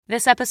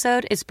This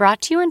episode is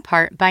brought to you in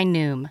part by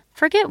Noom.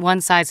 Forget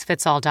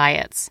one-size-fits-all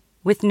diets.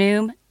 With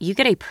Noom, you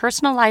get a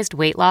personalized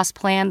weight loss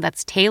plan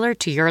that's tailored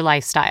to your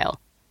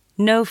lifestyle.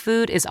 No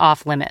food is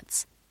off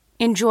limits.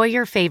 Enjoy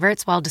your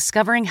favorites while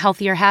discovering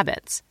healthier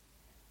habits.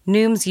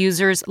 Noom's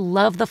users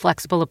love the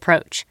flexible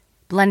approach,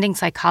 blending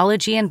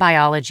psychology and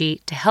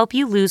biology to help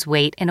you lose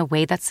weight in a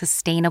way that's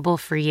sustainable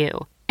for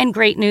you. And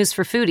great news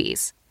for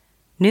foodies.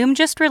 Noom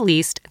just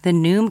released the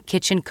Noom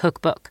Kitchen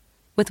Cookbook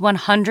with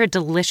 100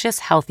 delicious,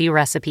 healthy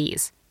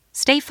recipes.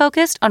 Stay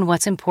focused on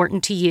what's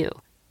important to you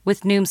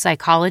with Noom's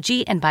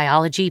psychology and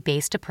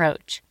biology-based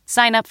approach.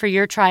 Sign up for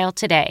your trial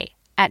today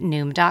at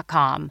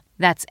Noom.com.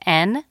 That's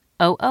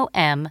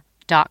Noom.com.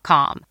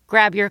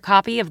 Grab your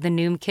copy of the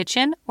Noom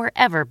Kitchen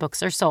wherever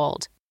books are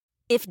sold.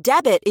 If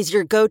debit is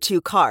your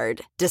go-to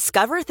card,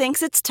 Discover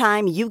thinks it's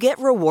time you get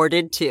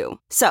rewarded too.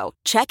 So,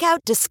 check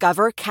out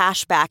Discover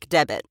Cashback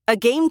Debit, a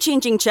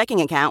game-changing checking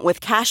account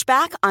with cash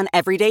back on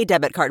everyday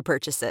debit card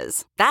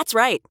purchases. That's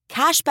right,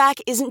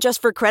 cashback isn't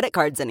just for credit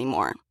cards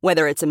anymore.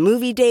 Whether it's a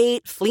movie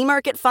date, flea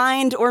market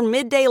find, or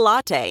midday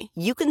latte,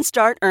 you can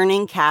start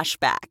earning cash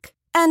back.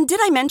 And did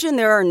I mention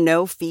there are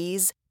no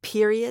fees,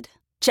 period?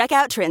 Check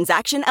out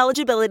transaction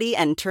eligibility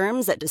and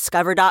terms at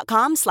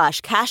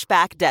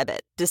discover.com/cashbackdebit.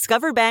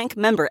 Discover Bank,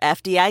 member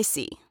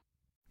FDIC.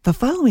 The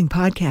following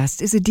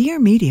podcast is a Dear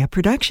Media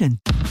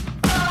production.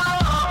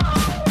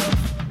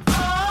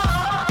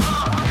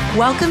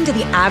 Welcome to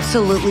the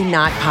Absolutely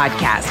Not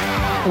Podcast,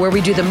 where we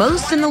do the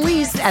most and the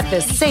least at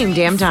the same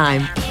damn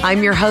time.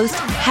 I'm your host,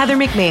 Heather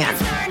McMahon.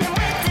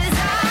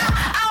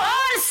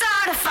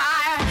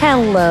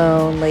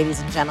 Hello,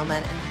 ladies and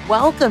gentlemen, and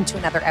welcome to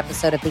another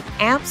episode of the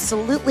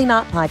Absolutely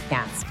Not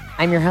Podcast.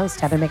 I'm your host,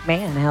 Heather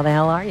McMahon. How the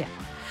hell are you?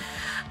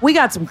 We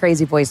got some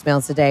crazy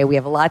voicemails today. We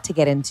have a lot to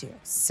get into.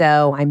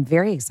 So I'm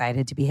very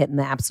excited to be hitting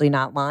the Absolutely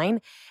Not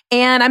line.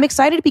 And I'm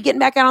excited to be getting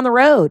back out on the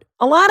road.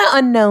 A lot of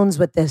unknowns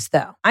with this,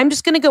 though. I'm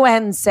just going to go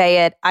ahead and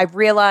say it. I've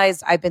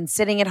realized I've been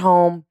sitting at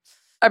home.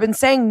 I've been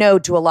saying no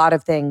to a lot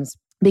of things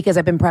because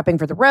I've been prepping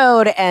for the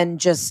road and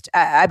just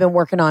I've been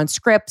working on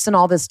scripts and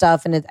all this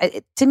stuff. And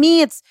to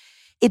me, it's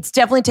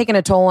definitely taken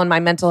a toll on my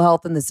mental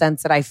health in the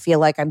sense that I feel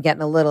like I'm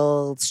getting a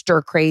little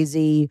stir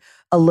crazy,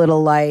 a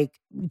little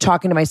like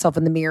talking to myself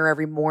in the mirror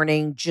every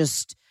morning,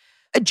 just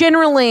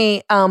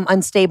generally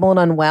unstable and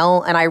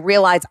unwell. And I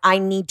realize I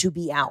need to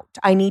be out.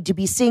 I need to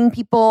be seeing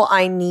people.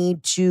 I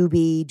need to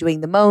be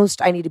doing the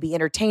most. I need to be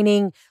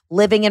entertaining,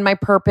 living in my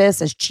purpose.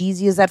 As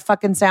cheesy as that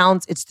fucking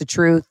sounds, it's the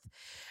truth.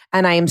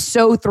 And I am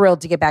so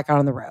thrilled to get back out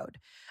on the road.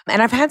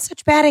 And I've had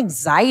such bad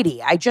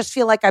anxiety. I just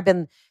feel like I've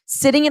been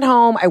sitting at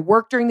home. I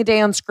work during the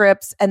day on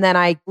scripts and then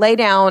I lay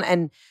down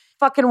and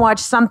fucking watch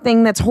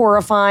something that's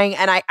horrifying.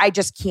 And I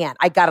just can't.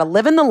 I got to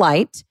live in the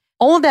light.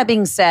 All of that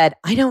being said,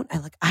 I don't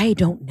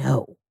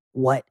know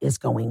what is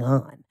going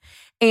on.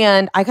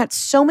 And I got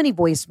so many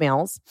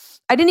voicemails.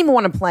 I didn't even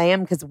want to play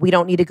them because we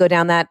don't need to go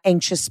down that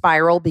anxious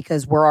spiral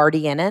because we're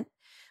already in it.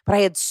 But I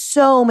had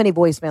so many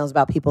voicemails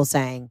about people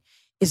saying,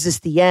 is this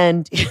the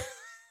end?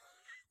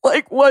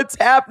 Like, what's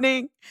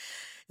happening?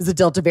 Is the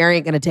Delta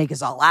variant going to take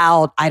us all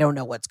out? I don't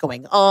know what's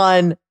going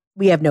on.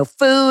 We have no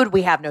food.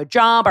 We have no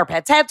job. Our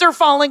pets' heads are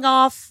falling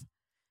off.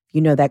 You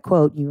know that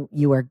quote,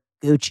 you are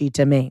Gucci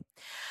to me.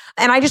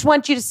 And I just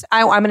want you to,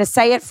 I'm going to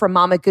say it from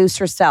Mama Goose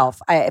herself.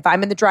 If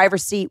I'm in the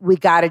driver's seat, we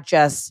got to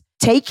just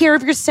take care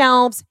of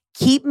yourselves,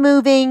 keep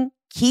moving,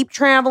 keep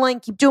traveling,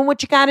 keep doing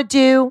what you got to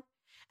do,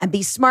 and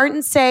be smart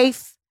and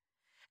safe,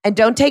 and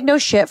don't take no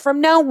shit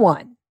from no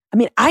one. I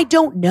mean, I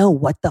don't know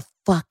what the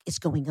fuck is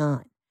going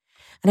on.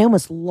 And I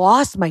almost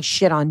lost my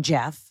shit on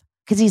Jeff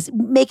because he's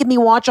making me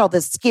watch all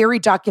this scary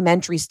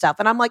documentary stuff.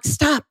 And I'm like,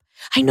 stop.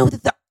 I know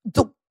that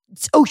the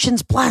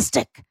ocean's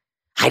plastic.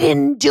 I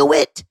didn't do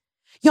it.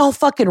 Y'all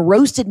fucking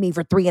roasted me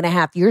for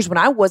 3.5 years when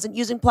I wasn't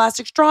using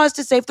plastic straws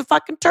to save the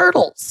fucking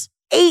turtles.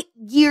 8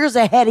 years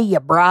ahead of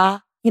you,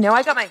 brah. You know,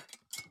 I got my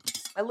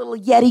little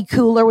Yeti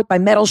cooler with my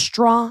metal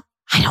straw.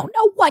 I don't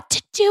know what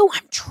to do.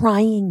 I'm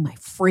trying my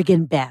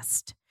friggin'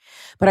 best.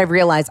 But I've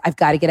realized I've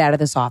got to get out of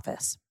this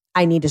office.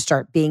 I need to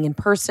start being in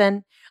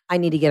person. I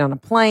need to get on a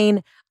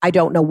plane. I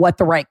don't know what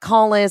the right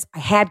call is. I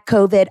had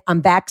COVID.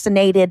 I'm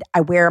vaccinated. I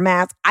wear a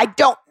mask. I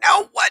don't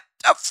know what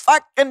to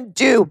fucking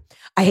do.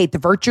 I hate the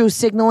virtue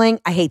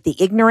signaling. I hate the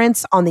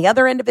ignorance on the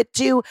other end of it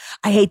too.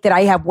 I hate that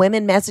I have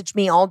women message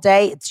me all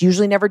day. It's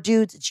usually never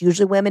dudes. It's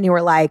usually women who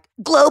are like,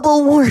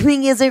 global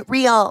warming isn't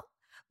real.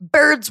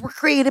 Birds were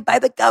created by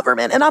the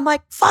government. And I'm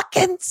like,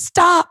 fucking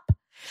stop.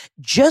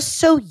 Just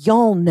so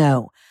y'all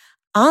know,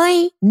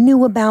 I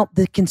knew about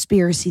the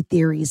conspiracy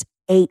theories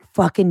 8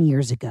 fucking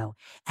years ago,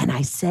 and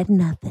I said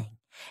nothing.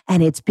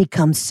 And it's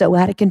become so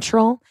out of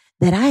control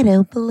that I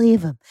don't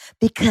believe them.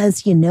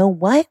 Because you know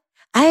what?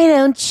 I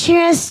don't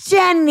trust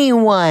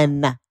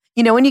anyone.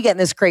 You know, when you get in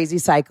this crazy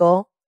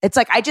cycle, it's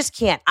like, I just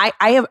can't.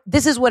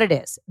 This is what it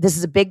is. This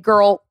is a big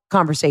girl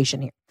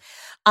conversation here.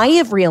 I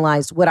have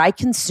realized what I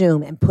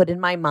consume and put in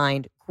my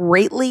mind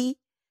greatly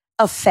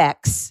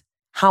affects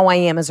how I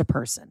am as a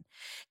person.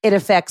 It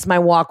affects my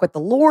walk with the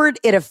Lord.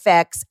 It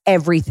affects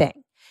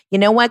everything. You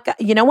know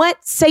what?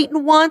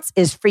 Satan wants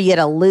is for you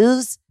to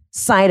lose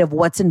sight of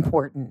what's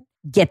important.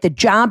 Get the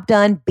job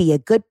done. Be a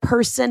good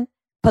person.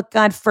 Put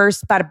God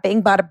first. Bada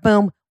bing, bada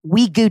boom.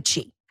 We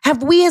Gucci.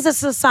 Have we as a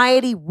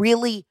society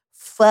really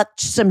fucked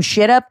some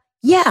shit up?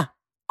 Yeah.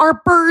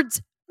 Are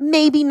birds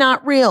maybe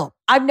not real?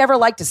 I've never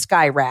liked a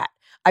sky rat.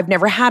 I've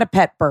never had a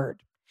pet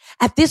bird.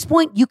 At this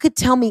point, you could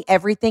tell me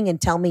everything and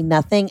tell me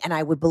nothing, and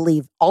I would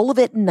believe all of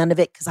it and none of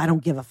it because I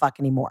don't give a fuck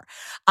anymore.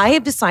 I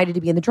have decided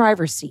to be in the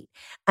driver's seat,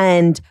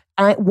 and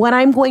what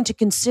I'm going to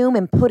consume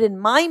and put in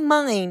my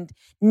mind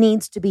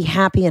needs to be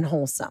happy and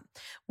wholesome.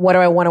 What do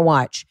I want to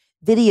watch?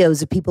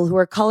 Videos of people who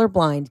are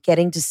colorblind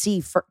getting to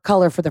see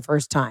color for the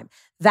first time.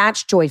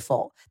 That's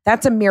joyful.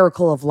 That's a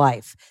miracle of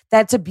life.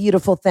 That's a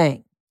beautiful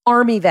thing.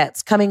 Army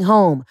vets coming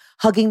home,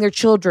 hugging their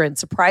children,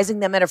 surprising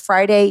them at a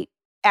Friday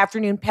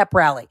afternoon pep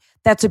rally.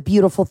 That's a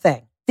beautiful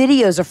thing.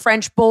 Videos of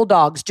French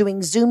bulldogs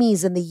doing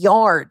zoomies in the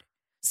yard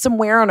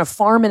somewhere on a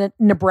farm in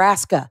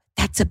Nebraska.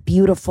 That's a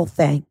beautiful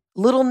thing.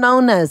 Little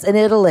nonnas in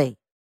Italy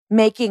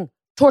making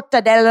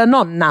torta della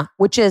nonna,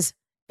 which is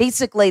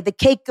basically the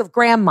cake of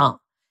grandma.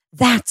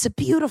 That's a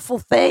beautiful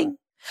thing.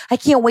 I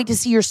can't wait to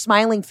see your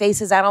smiling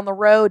faces out on the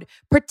road.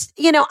 That's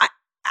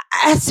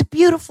a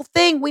beautiful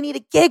thing. We need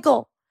a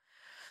giggle.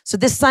 So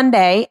this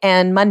Sunday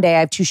and Monday, I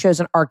have 2 shows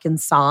in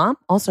Arkansas.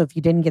 Also, if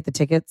you didn't get the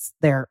tickets,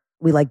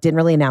 we didn't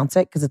really announce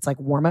it because it's like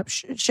warm-up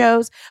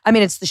shows. I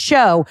mean, it's the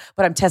show,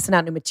 but I'm testing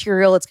out new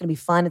material. It's going to be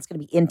fun. It's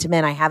going to be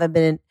intimate. I haven't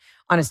been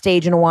on a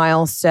stage in a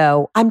while,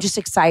 so I'm just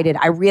excited.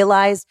 I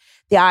realize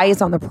the eye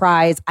is on the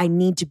prize. I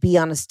need to be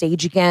on a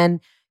stage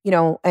again,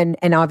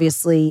 and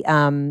obviously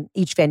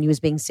each venue is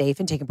being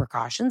safe and taking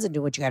precautions and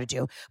doing what you got to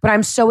do. But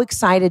I'm so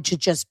excited to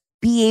just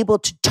be able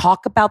to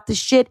talk about this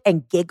shit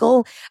and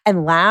giggle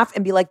and laugh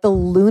and be like the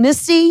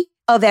lunacy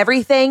of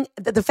everything.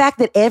 The fact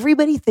that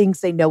everybody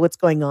thinks they know what's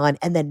going on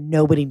and then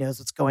nobody knows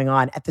what's going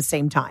on at the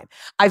same time.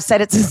 I've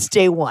said it since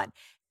day one.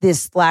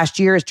 This last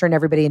year has turned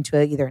everybody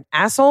into either an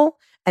asshole,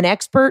 an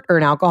expert, or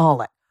an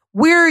alcoholic.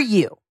 Where are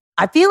you?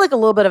 I feel like a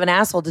little bit of an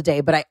asshole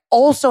today, but I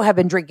also have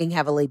been drinking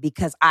heavily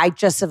because I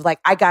just have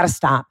I got to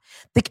stop.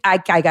 I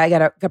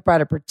got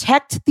to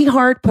protect the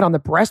heart, put on the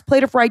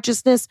breastplate of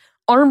righteousness,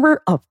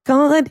 armor of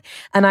God,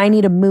 and I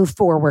need to move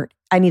forward.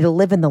 I need to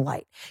live in the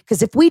light.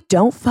 Because if we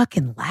don't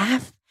fucking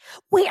laugh,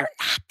 we're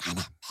not going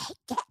to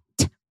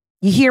make it.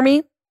 You hear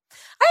me?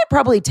 I had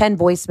probably 10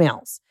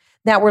 voicemails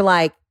that were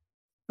like,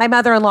 my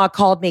mother-in-law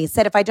called me,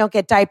 said if I don't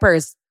get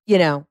diapers,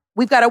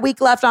 we've got a week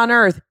left on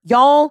earth.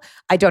 Y'all,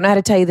 I don't know how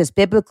to tell you this.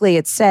 Biblically,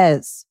 it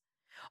says,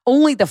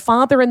 only the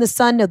Father and the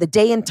Son know the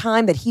day and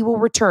time that he will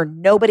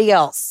return. Nobody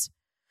else.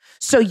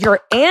 So your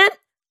Aunt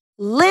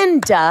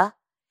Linda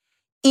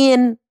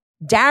in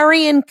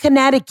Darien,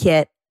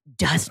 Connecticut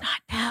does not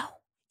know.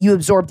 You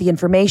absorb the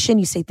information.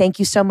 You say, thank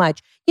you so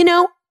much.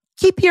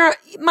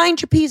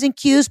 Mind your P's and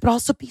Q's, but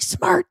also be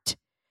smart.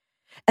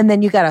 And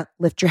then you got to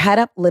lift your head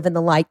up, live in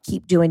the light,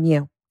 keep doing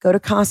you. Go to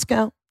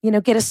Costco,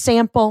 get a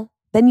sample,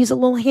 then use a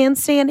little hand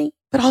sanitizer,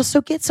 but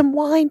also get some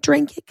wine,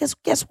 drink it. Because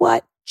guess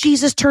what?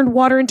 Jesus turned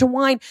water into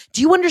wine.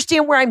 Do you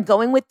understand where I'm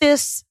going with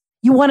this?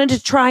 You wanted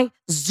to try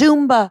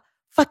Zumba.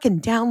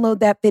 Fucking download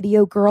that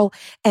video, girl,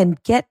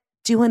 and get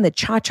doing the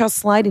cha-cha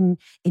slide in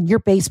your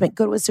basement.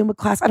 Go to a Zumba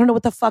class. I don't know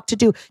what the fuck to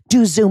do.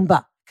 Do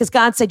Zumba. Because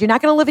God said, you're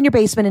not going to live in your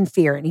basement in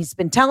fear. And he's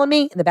been telling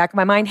me in the back of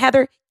my mind,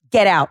 Heather,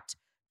 get out.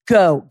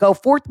 Go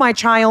forth, my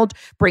child.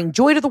 Bring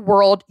joy to the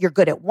world. You're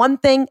good at one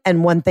thing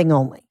and one thing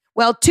only.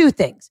 Well, 2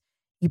 things.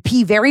 You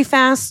pee very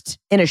fast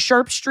in a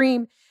sharp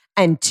stream.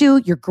 And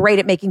 2, you're great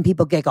at making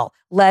people giggle.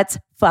 Let's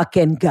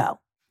fucking go.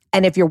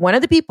 And if you're one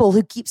of the people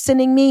who keep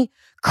sending me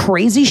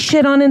crazy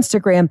shit on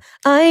Instagram,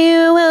 I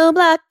will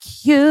block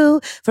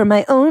you for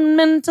my own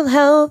mental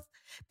health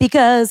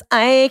because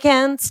I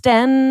can't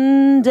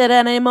stand it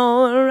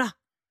anymore.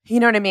 You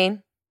know what I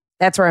mean?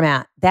 That's where I'm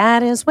at.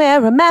 That is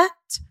where I'm at.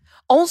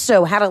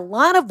 Also had a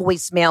lot of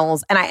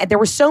voicemails, and there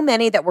were so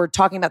many that were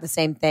talking about the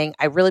same thing.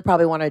 I really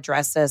probably want to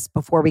address this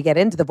before we get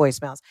into the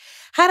voicemails.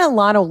 Had a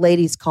lot of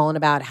ladies calling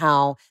about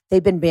how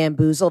they've been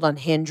bamboozled on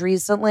Hinge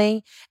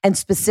recently, and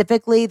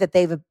specifically that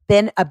they've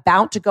been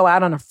about to go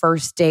out on a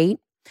first date.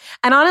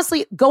 And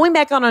honestly, going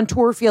back on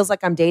tour feels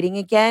like I'm dating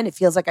again. It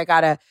feels like I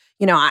gotta,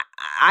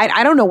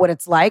 I don't know what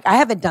it's like. I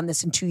haven't done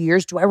this in 2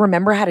 years. Do I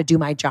remember how to do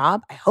my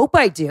job? I hope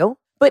I do.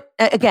 But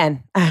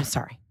again, I'm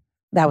sorry.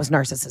 That was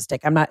narcissistic.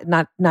 I'm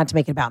not to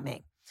make it about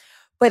me.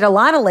 But a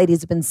lot of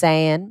ladies have been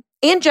saying,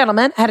 and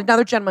gentlemen, I had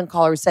another gentleman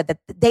caller who said that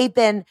they've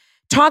been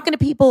talking to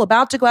people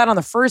about to go out on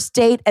the first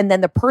date, and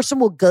then the person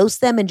will ghost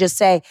them and just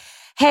say,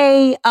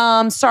 hey,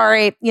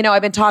 sorry,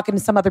 I've been talking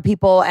to some other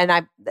people,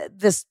 and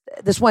this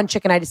one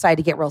chick and I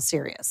decided to get real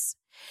serious.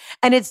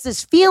 And it's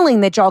this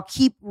feeling that y'all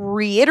keep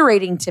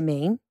reiterating to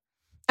me.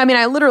 I mean,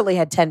 I literally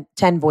had 10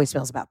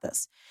 voicemails about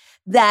this.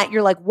 That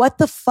you're like, what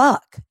the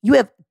fuck? You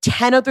have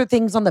 10 other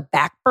things on the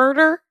back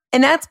burner.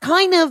 And that's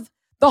kind of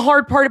the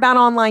hard part about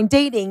online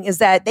dating is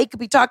that they could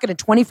be talking to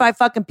 25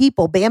 fucking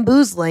people,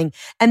 bamboozling,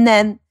 and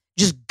then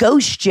just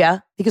ghost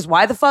you because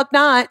why the fuck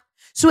not?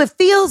 So it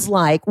feels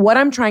like what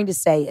I'm trying to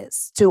say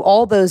is to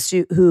all those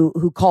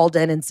who called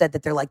in and said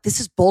that they're like, this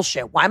is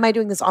bullshit. Why am I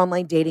doing this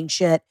online dating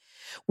shit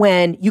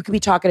when you could be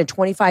talking to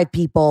 25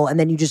 people and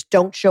then you just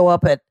don't show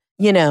up at,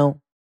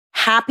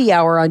 happy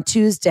hour on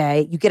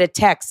Tuesday? You get a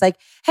text like,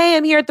 hey,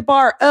 I'm here at the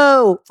bar.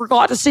 Oh,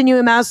 forgot to send you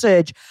a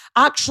message.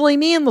 Actually,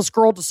 me and this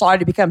girl decided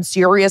to become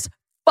serious.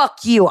 Fuck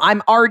you.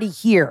 I'm already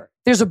here.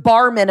 There's a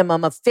bar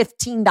minimum of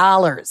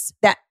 $15.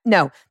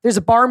 There's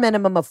a bar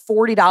minimum of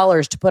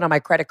 $40 to put on my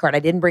credit card. I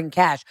didn't bring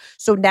cash.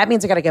 So that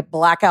means I got to get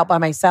blackout by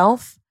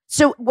myself.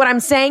 So what I'm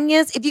saying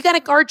is, if you got to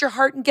guard your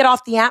heart and get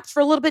off the apps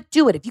for a little bit,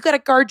 do it. If you got to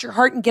guard your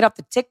heart and get off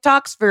the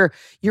TikToks for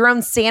your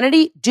own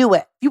sanity, do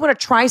it. If you want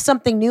to try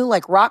something new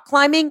like rock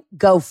climbing,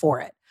 go for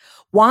it.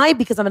 Why?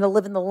 Because I'm going to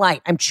live in the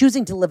light. I'm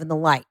choosing to live in the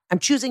light. I'm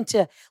choosing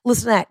to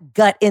listen to that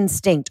gut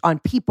instinct on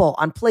people,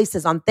 on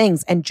places, on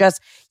things. And just,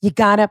 you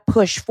got to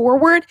push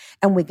forward,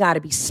 and we got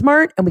to be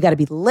smart, and we got to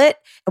be lit,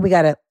 and we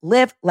got to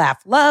live,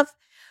 laugh, love.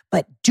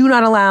 But do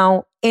not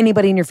allow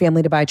anybody in your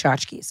family to buy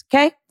tchotchkes.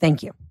 Okay?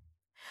 Thank you.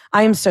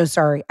 I am so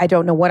sorry. I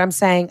don't know what I'm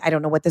saying. I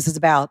don't know what this is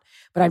about,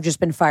 but I've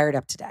just been fired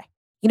up today.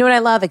 You know what I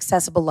love?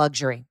 Accessible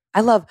luxury. I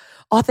love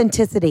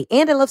authenticity,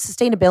 and I love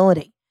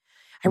sustainability.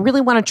 I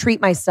really want to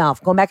treat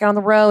myself. Going back out on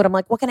the road, I'm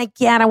like, what can I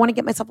get? I want to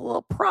get myself a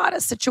little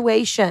Prada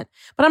situation,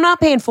 but I'm not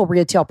paying full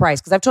retail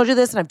price because I've told you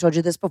this and I've told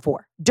you this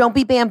before. Don't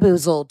be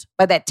bamboozled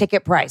by that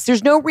ticket price.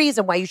 There's no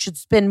reason why you should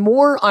spend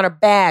more on a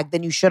bag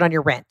than you should on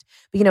your rent.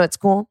 But you know, it's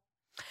cool.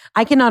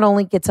 I can not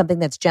only get something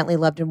that's gently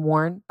loved and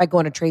worn by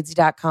going to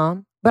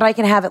Tradesy.com, but I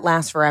can have it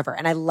last forever.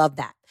 And I love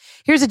that.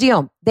 Here's the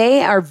deal.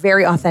 They are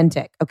very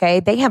authentic, okay?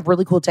 They have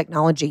really cool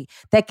technology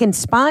that can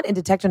spot and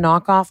detect a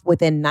knockoff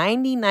within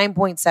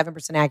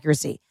 99.7%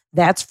 accuracy.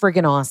 That's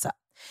friggin' awesome.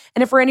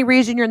 And if for any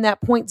reason you're in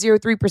that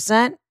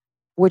 0.03%,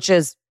 which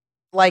is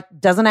like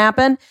doesn't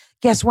happen,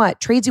 guess what?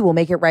 Tradesy will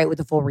make it right with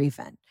a full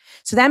refund.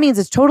 So that means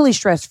it's totally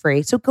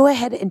stress-free. So go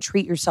ahead and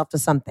treat yourself to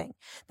something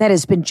that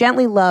has been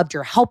gently loved.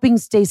 You're helping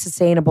stay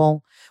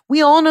sustainable.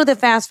 We all know that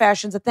fast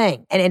fashion's a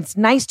thing. And it's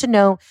nice to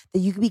know that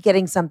you could be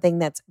getting something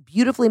that's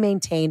beautifully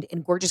maintained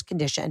in gorgeous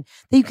condition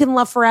that you can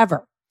love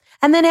forever.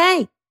 And then,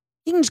 hey,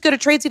 you can just go to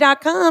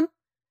Tradesy.com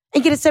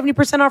and get a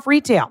 70% off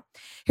retail.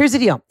 Here's the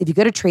deal. If you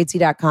go to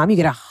Tradesy.com, you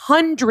get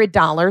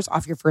 $100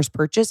 off your first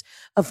purchase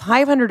of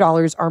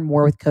 $500 or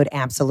more with code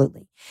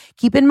ABSOLUTELY.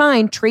 Keep in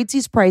mind,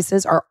 Tradesy's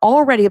prices are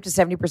already up to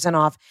 70%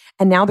 off,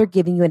 and now they're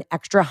giving you an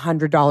extra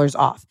 $100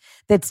 off.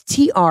 That's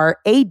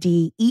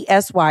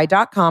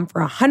TRADESY.com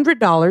for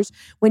 $100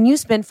 when you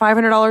spend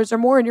 $500 or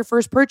more in your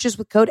first purchase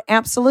with code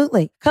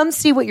ABSOLUTELY. Come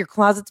see what your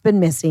closet's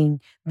been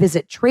missing.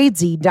 Visit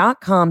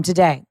Tradesy.com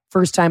today.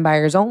 First-time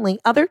buyers only.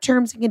 Other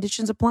terms and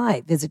conditions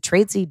apply. Visit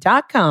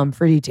Tradesy.com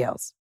for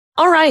details.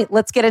 All right,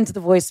 let's get into the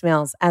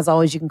voicemails. As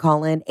always, you can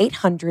call in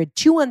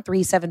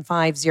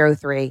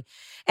 800-213-7503.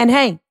 And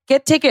hey,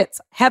 get tickets.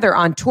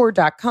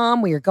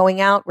 HeatherOnTour.com. We are going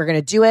out. We're going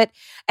to do it.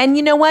 And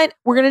you know what?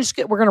 We're going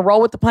to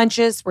roll with the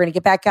punches. We're going to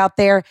get back out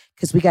there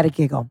because we got to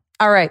giggle.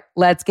 All right,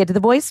 let's get to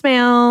the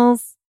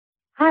voicemails.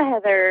 Hi,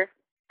 Heather.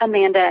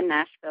 Amanda in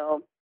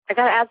Nashville. I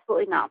got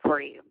absolutely not for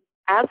you.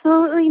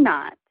 Absolutely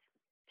not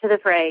to the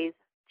phrase,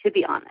 to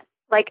be honest.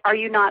 Like, are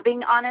you not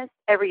being honest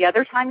every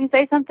other time you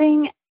say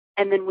something?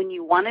 And then when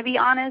you want to be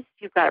honest,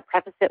 you've got to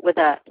preface it with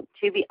a,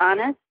 to be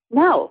honest?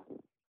 No.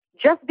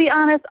 Just be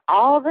honest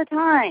all the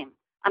time.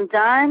 I'm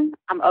done.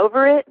 I'm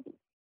over it.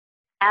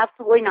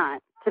 Absolutely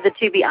not to the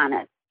to be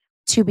honest.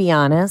 To be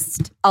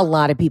honest, a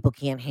lot of people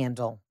can't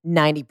handle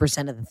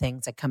 90% of the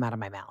things that come out of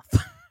my mouth.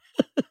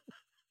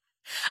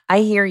 I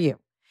hear you.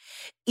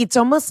 It's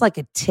almost like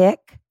a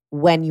tick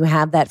when you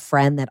have that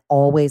friend that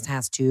always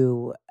has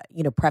to,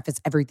 preface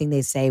everything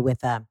they say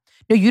with, no,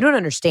 you don't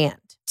understand.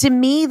 To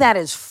me, that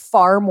is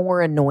far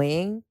more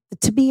annoying.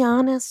 But to be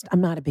honest, I'm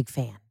not a big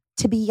fan.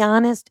 To be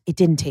honest, it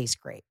didn't taste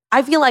great.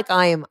 I feel like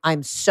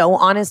I'm so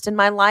honest in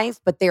my life,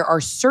 but there are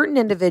certain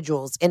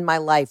individuals in my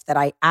life that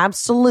I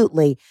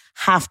absolutely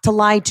have to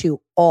lie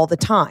to all the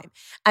time.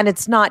 And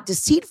it's not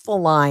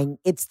deceitful lying.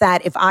 It's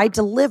that if I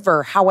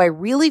deliver how I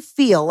really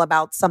feel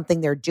about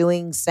something they're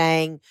doing,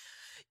 saying,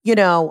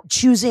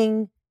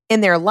 choosing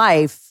in their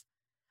life,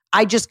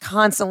 I just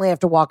constantly have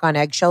to walk on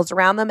eggshells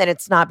around them. And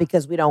it's not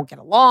because we don't get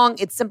along.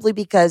 It's simply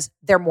because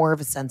they're more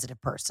of a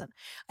sensitive person.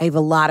 I have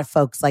a lot of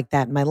folks like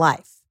that in my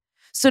life.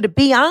 So to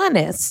be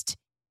honest,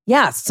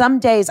 yeah, some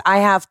days I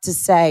have to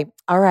say,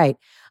 all right,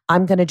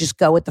 I'm going to just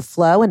go with the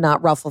flow and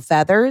not ruffle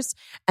feathers.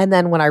 And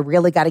then when I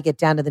really got to get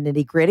down to the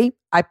nitty gritty,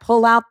 I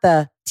pull out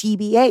the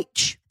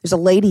TBH. There's a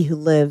lady who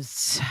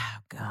lives, oh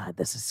God,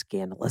 this is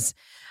scandalous.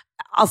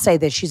 I'll say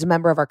this. She's a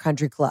member of our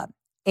country club.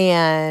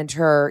 And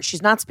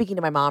she's not speaking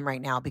to my mom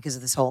right now because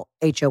of this whole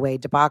HOA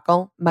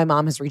debacle. My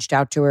mom has reached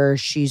out to her.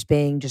 She's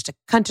being just a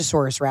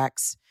cuntosaurus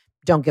rex.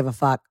 Don't give a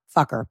fuck.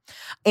 Fuck her.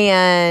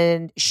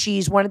 And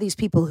she's one of these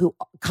people who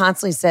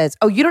constantly says,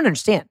 oh, you don't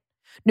understand.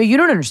 No, you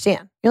don't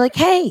understand. You're like,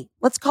 hey,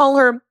 let's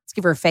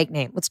give her a fake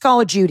name. Let's call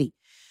her Judy.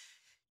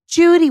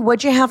 Judy,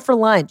 what'd you have for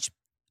lunch?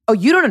 Oh,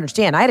 you don't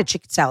understand. I had a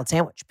chicken salad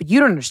sandwich, but you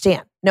don't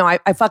understand. No,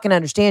 I fucking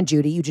understand,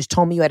 Judy. You just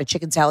told me you had a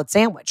chicken salad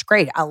sandwich.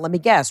 Great. Let me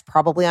guess.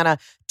 Probably on a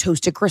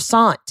toasted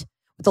croissant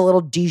with a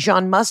little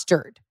Dijon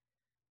mustard.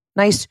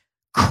 Nice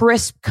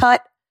crisp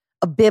cut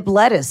of Bib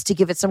lettuce to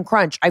give it some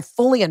crunch. I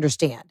fully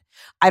understand.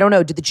 I don't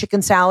know. Did the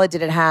chicken salad,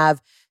 did it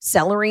have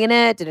celery in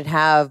it? Did it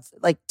have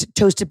like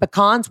toasted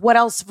pecans? What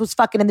else was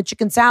fucking in the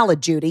chicken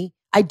salad, Judy?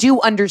 I do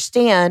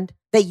understand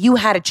that you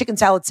had a chicken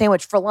salad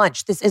sandwich for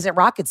lunch. This isn't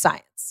rocket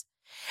science.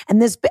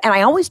 And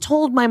I always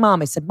told my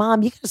mom, I said,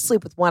 Mom, you got to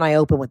sleep with one eye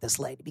open with this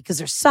lady because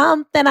there's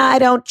something I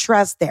don't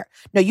trust there.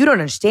 No, you don't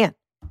understand.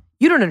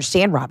 You don't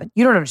understand, Robin.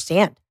 You don't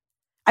understand.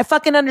 I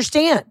fucking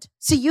understand.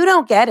 See, you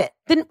don't get it.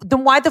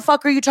 Then why the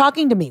fuck are you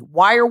talking to me?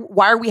 Why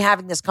are we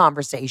having this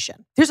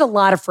conversation? There's a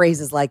lot of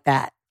phrases like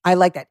that. I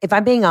like that. If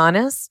I'm being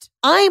honest,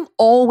 I'm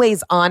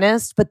always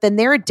honest, but then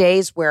there are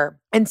days where,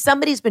 and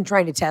somebody's been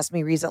trying to test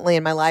me recently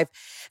in my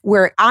life,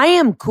 where I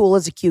am cool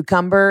as a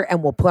cucumber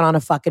and will put on a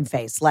fucking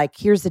face. Like,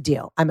 here's the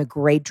deal. I'm a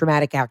great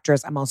dramatic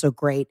actress. I'm also a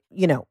great,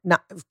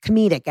 not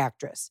comedic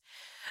actress.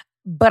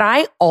 But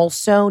I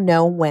also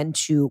know when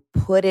to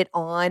put it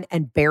on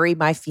and bury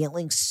my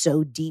feelings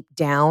so deep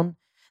down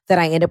that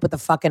I end up with a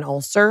fucking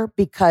ulcer,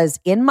 because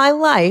in my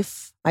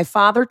life, my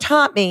father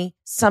taught me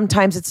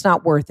sometimes it's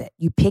not worth it.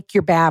 You pick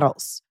your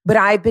battles. But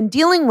I've been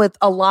dealing with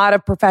a lot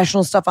of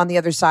professional stuff on the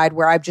other side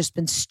where I've just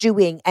been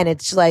stewing, and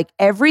it's like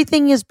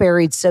everything is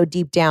buried so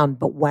deep down.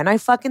 But when I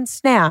fucking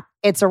snap,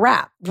 it's a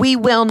wrap. We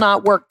will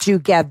not work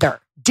together.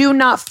 Do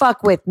not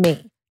fuck with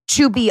me.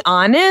 To be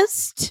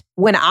honest,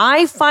 when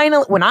I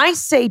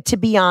say to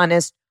be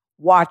honest,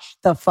 watch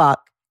the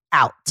fuck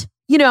out.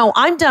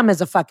 I'm dumb as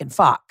a fucking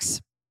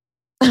fox.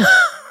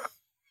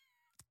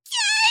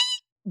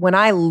 When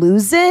I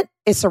lose it,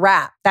 it's a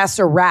wrap. That's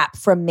a wrap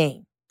from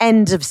me.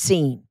 End of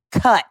scene.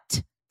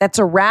 Cut. That's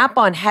a wrap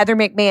on Heather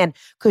McMahon,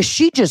 because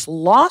she just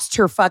lost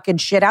her fucking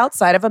shit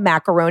outside of a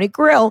macaroni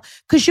grill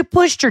because you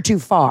pushed her too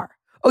far.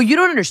 Oh, you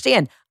don't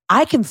understand.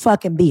 I can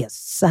fucking be a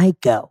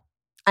psycho.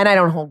 And I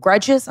don't hold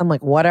grudges. I'm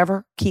like,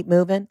 whatever, keep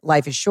moving.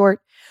 Life is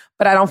short.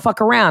 But I don't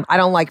fuck around. I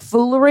don't like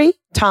foolery,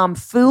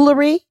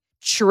 tomfoolery,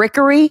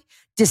 trickery,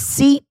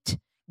 deceit,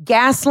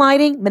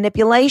 gaslighting,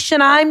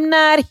 manipulation. I'm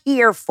not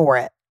here for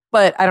it.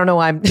 But I don't know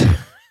why I'm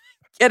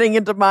getting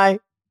into my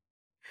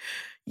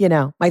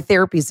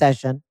therapy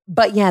session.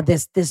 But yeah,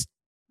 this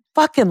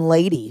fucking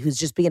lady who's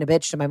just being a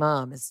bitch to my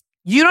mom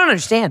you don't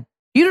understand.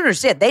 You don't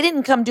understand. They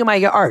didn't come do my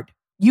yard.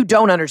 You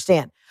don't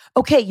understand.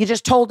 Okay, you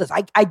just told us.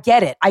 I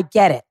get it. I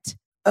get it.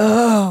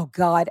 Oh,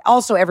 God.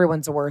 Also,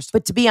 everyone's the worst.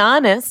 But to be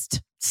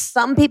honest,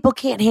 some people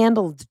can't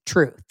handle the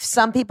truth.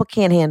 Some people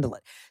can't handle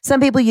it. Some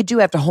people you do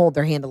have to hold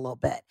their hand a little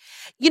bit.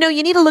 You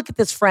need to look at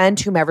this friend,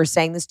 whomever's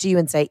saying this to you,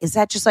 and say, is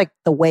that just like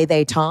the way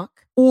they talk?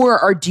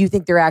 Or do you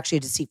think they're actually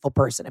a deceitful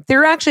person? If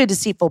they're actually a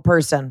deceitful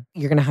person,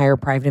 you're going to hire a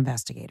private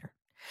investigator.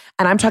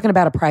 And I'm talking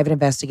about a private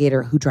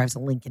investigator who drives a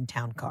Lincoln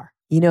Town car.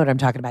 You know what I'm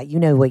talking about. You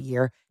know what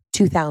year.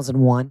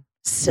 2001.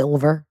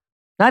 Silver.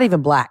 Not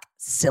even black.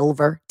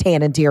 Silver.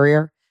 Tan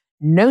interior.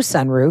 No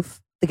sunroof.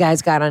 The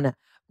guy's got on a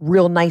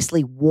real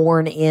nicely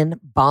worn in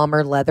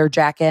bomber leather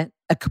jacket,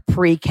 a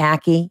capri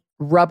khaki,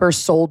 rubber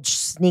soled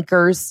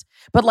sneakers.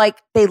 But like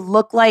they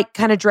look like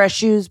kind of dress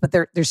shoes, but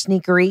they're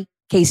sneakery.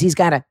 Casey's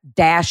got to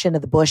dash into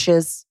the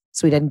bushes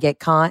so he doesn't get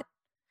caught.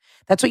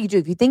 That's what you do.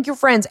 If you think your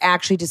friend's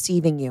actually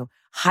deceiving you,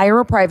 hire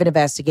a private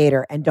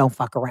investigator and don't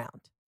fuck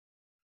around.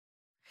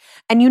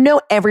 And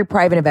every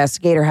private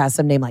investigator has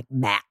some name like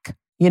Mac,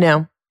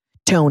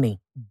 Tony,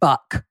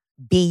 Buck,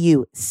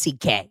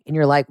 B-U-C-K. And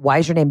you're like, why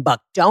is your name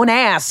Buck? Don't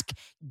ask.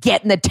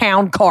 Get in the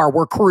town car.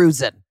 We're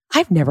cruising.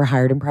 I've never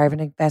hired a private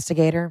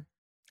investigator.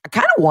 I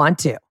kind of want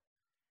to,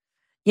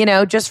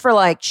 just for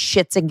like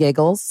shits and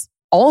giggles.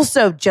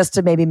 Also, just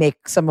to maybe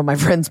make some of my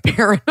friends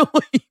paranoid.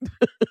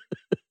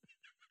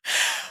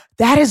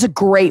 That is a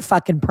great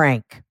fucking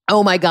prank.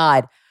 Oh my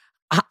God.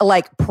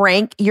 Like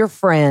prank your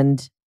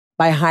friend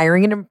by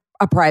hiring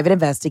a private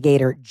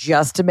investigator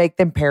just to make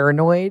them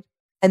paranoid.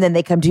 And then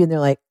they come to you and they're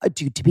like, oh,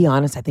 dude, to be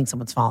honest, I think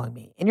someone's following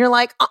me. And you're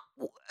like, oh,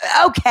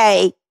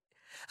 okay,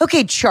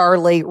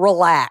 Charlie,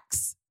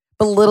 relax.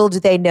 But little do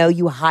they know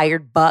you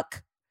hired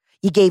Buck.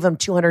 You gave him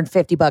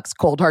 $250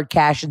 cold hard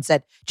cash and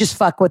said, just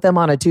fuck with him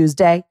on a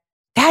Tuesday.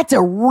 That's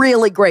a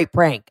really great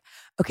prank.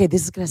 Okay,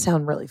 this is going to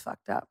sound really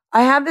fucked up.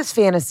 I have this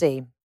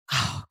fantasy.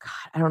 Oh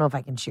God, I don't know if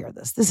I can share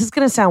this. This is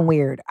going to sound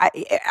weird.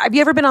 Have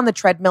you ever been on the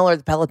treadmill or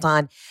the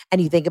Peloton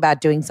and you think about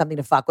doing something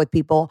to fuck with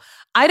people?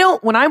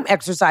 When I'm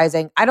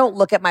exercising, I don't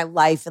look at my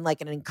life in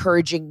like an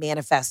encouraging,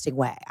 manifesting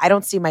way. I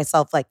don't see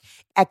myself like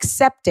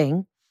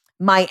accepting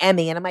my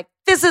Emmy and I'm like,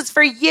 this is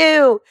for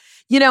you.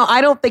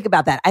 I don't think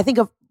about that. I think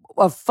of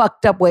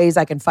fucked up ways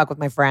I can fuck with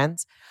my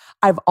friends.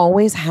 I've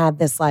always had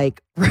this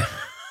like, because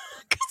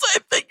I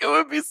think it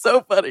would be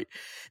so funny,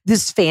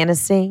 this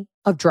fantasy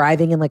of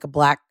driving in like a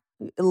black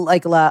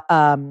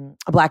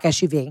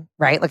SUV,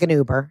 right? Like an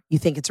Uber. You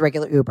think it's a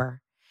regular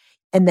Uber.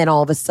 And then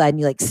all of a sudden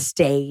you like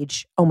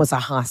stage almost a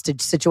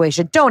hostage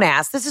situation. Don't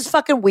ask. This is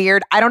fucking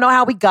weird. I don't know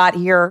how we got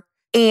here.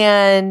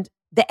 And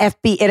the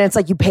FBI, and it's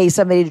like you pay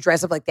somebody to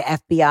dress up like the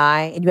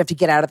FBI, and you have to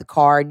get out of the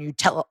car and you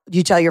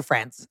tell your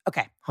friends,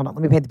 okay, hold on,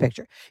 let me paint the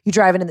picture. You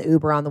driving in the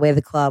Uber on the way to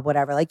the club,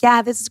 whatever, like,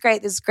 yeah, this is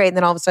great. And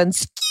then all of a sudden,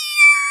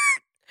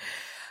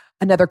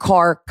 another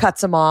car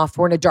cuts them off.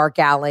 We're in a dark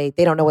alley.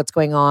 They don't know what's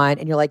going on.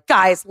 And you're like,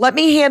 guys, let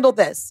me handle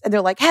this. And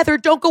they're like, Heather,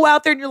 don't go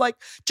out there. And you're like,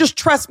 just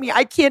trust me.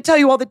 I can't tell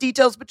you all the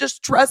details, but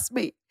just trust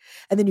me.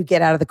 And then you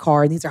get out of the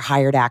car, and these are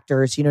hired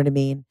actors, you know what I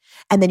mean?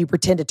 And then you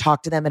pretend to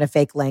talk to them in a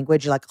fake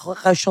language. You're like,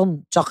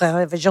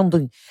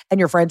 and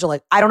your friends are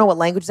like, I don't know what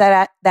language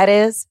that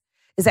is.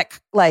 Is that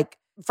like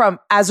from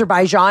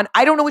Azerbaijan?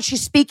 I don't know what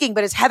she's speaking,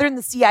 but is Heather in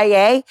the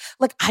CIA?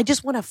 Like, I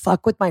just want to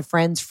fuck with my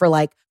friends for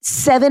like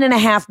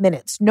 7.5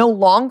 minutes, no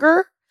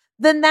longer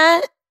than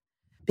that,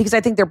 because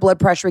I think their blood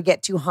pressure would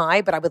get too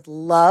high. But I would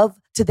love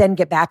to then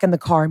get back in the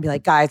car and be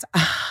like, guys,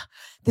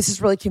 this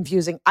is really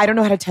confusing. I don't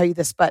know how to tell you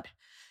this, but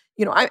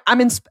you know, I'm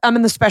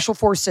in the special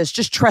forces.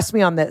 Just trust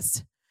me on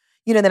this.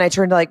 You know, then I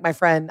turn to like my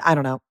friend, I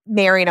don't know,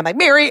 Mary, and I'm like,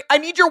 Mary, I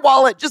need your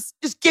wallet. Just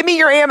give me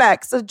your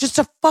Amex, just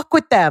to fuck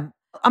with them.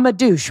 I'm a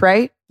douche,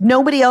 right?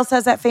 Nobody else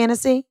has that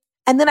fantasy.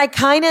 And then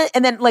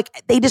and then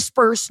like they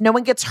disperse. No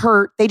one gets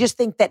hurt. They just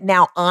think that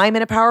now I'm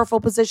in a powerful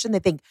position. They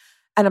think,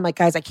 and I'm like,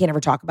 guys, I can't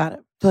ever talk about it.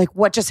 They're like,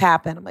 what just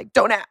happened? I'm like,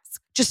 don't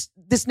ask. Just,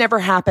 this never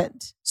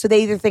happened. So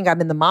they either think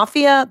I'm in the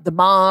mafia, the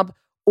mob,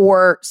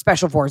 or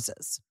special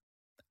forces.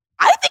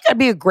 I think I'd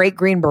be a great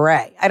Green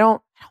Beret. I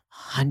don't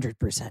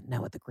 100%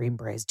 know what the Green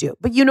Berets do,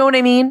 but you know what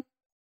I mean?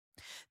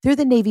 They're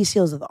the Navy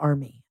SEALs of the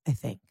Army, I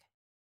think.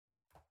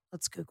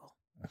 Let's Google.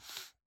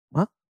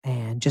 Well,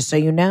 and just so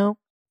you know,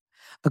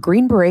 a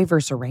Green Beret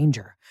versus a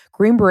Ranger.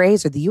 Green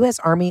Berets are the U.S.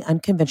 Army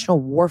unconventional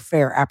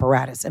warfare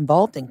apparatus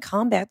involved in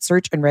combat,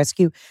 search and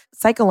rescue,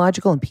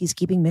 psychological, and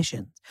peacekeeping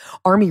missions.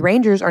 Army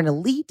Rangers are an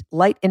elite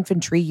light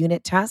infantry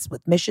unit tasked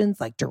with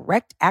missions like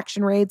direct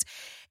action raids,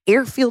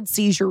 airfield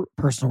seizure,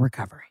 personal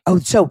recovery. Oh,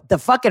 so the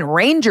fucking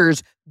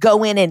Rangers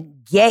go in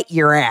and get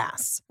your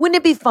ass. Wouldn't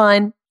it be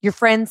fun? Your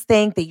friends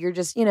think that you're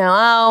just,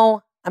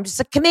 oh, I'm just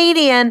a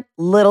comedian.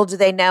 Little do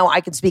they know I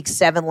can speak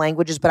 7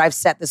 languages, but I've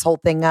set this whole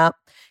thing up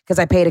because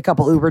I paid a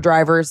couple Uber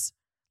drivers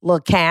a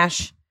little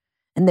cash.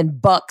 And then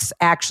Buck's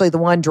actually the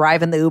one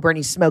driving the Uber, and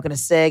he's smoking a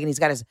cig, and he's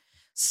got his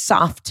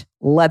soft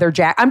leather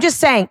jacket. I'm just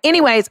saying.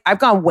 Anyways, I've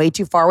gone way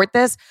too far with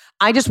this.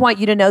 I just want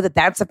you to know that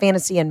that's a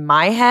fantasy in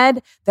my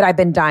head that I've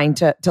been dying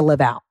to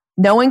live out.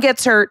 No one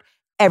gets hurt.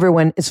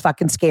 Everyone is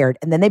fucking scared.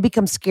 And then they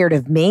become scared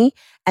of me.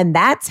 And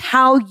that's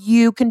how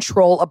you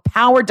control a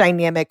power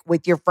dynamic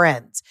with your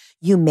friends.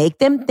 You make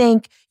them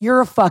think you're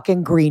a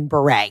fucking Green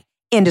Beret.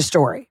 End of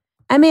story.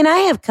 I mean, I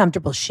have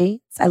comfortable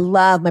sheets. I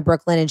love my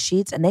Brooklinen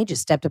sheets, and they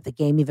just stepped up the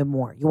game even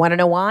more. You want to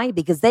know why?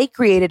 Because they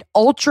created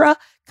ultra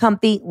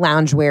comfy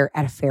loungewear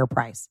at a fair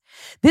price.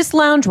 This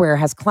loungewear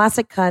has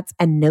classic cuts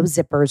and no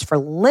zippers for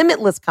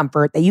limitless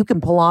comfort that you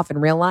can pull off in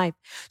real life,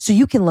 so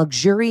you can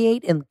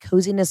luxuriate in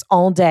coziness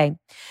all day.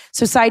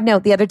 So side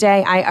note, the other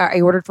day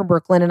I ordered from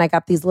Brooklinen, and I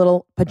got these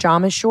little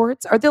pajama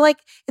shorts. It's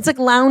like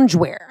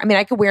loungewear. I mean,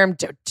 I could wear them.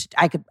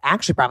 I could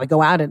actually probably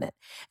go out in it.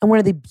 And one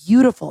of the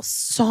beautiful,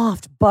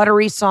 soft,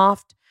 buttery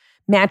soft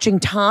matching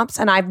tops.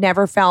 And I've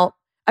never felt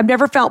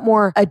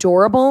more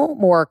adorable,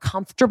 more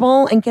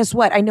comfortable. And guess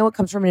what? I know it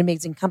comes from an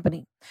amazing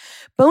company.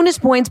 Bonus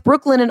points,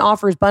 Brooklinen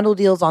offers bundle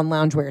deals on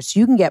loungewear, so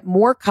you can get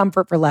more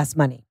comfort for less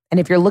money. And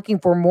if you're looking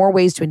for more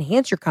ways to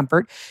enhance your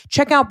comfort,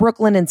 check out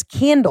Brooklinen's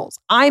candles,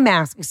 eye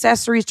masks,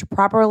 accessories to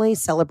properly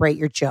celebrate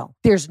your chill.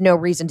 There's no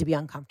reason to be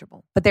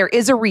uncomfortable, but there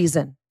is a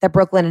reason that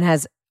Brooklinen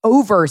has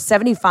over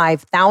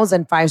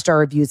 75,000 5-star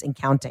reviews and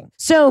counting.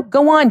 So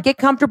go on, get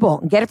comfortable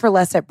and get it for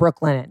less at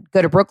Brooklinen.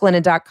 Go to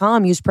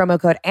brooklinen.com, use promo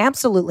code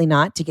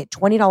AbsolutelyNot to get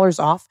 $20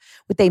 off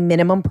with a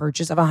minimum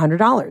purchase of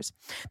 $100.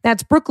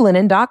 That's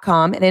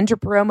brooklinen.com and enter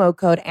promo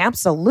code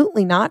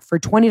AbsolutelyNot for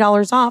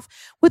 $20 off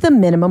with a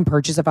minimum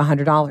purchase of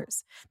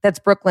 $100. That's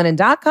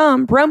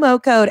brooklinen.com,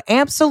 promo code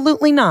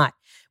AbsolutelyNot.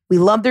 We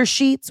love their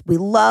sheets. We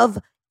love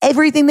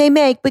everything they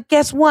make, but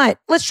guess what?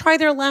 Let's try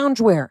their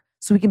loungewear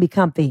so we can be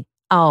comfy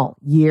all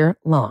year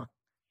long.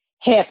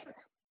 Hey,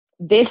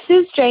 this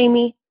is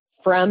Jamie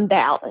from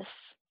Dallas,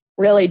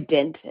 really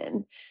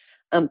Denton.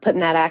 I'm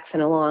putting that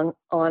accent on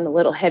a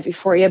little heavy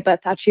for you,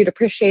 but thought you'd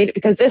appreciate it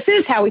because this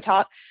is how we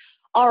talk.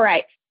 All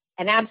right.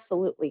 And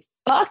absolutely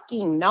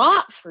fucking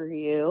not for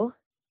you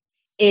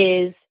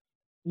is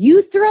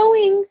you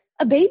throwing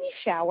a baby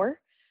shower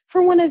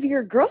for one of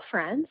your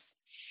girlfriends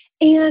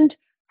and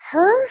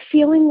her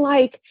feeling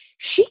like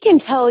she can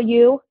tell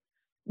you, ...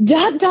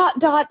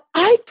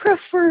 I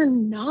prefer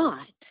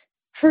not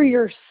for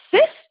your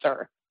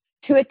sister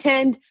to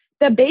attend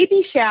the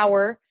baby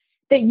shower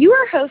that you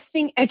are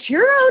hosting at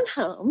your own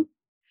home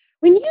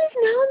when you've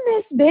known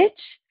this bitch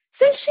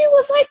since she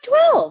was like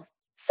 12.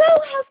 So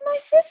has my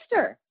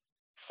sister.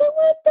 So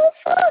what the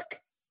fuck?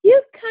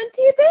 You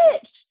cunty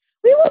bitch.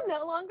 We will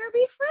no longer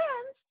be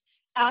friends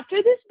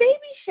after this baby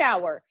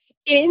shower.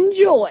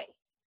 Enjoy.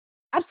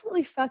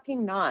 Absolutely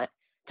fucking not.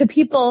 To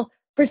people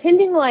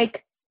pretending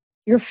like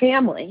your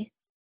family,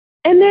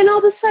 and then all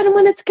of a sudden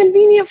when it's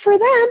convenient for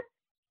them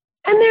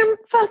and their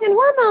fucking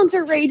hormones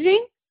are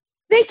raging,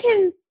 they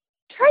can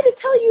try to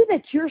tell you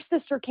that your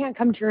sister can't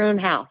come to your own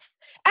house.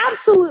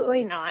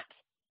 Absolutely not.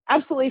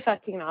 Absolutely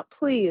fucking not.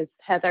 Please,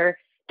 Heather,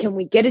 can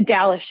we get a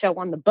Dallas show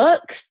on the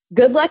books?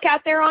 Good luck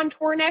out there on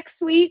tour next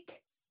week.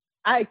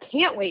 I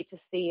can't wait to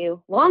see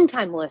you.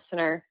 Longtime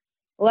listener.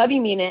 Love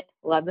you, mean it.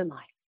 Love and life.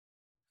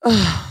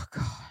 Oh,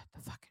 God,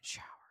 the fucking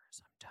showers.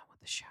 I'm done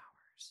with the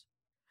showers.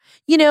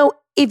 You know,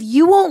 if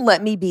you won't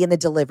let me be in the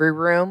delivery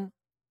room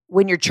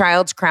when your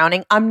child's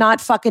crowning, I'm not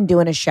fucking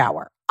doing a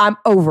shower. I'm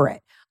over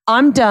it.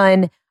 I'm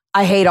done.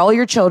 I hate all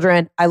your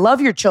children. I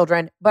love your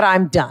children, but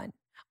I'm done.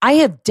 I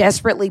have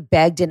desperately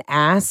begged and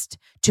asked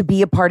to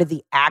be a part of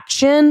the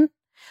action,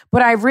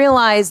 but I've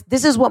realized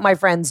this is what my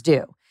friends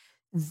do.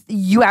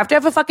 You have to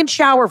have a fucking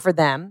shower for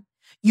them.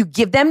 You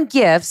give them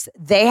gifts.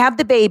 They have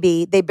the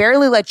baby. They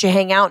barely let you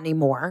hang out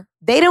anymore.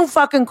 They don't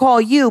fucking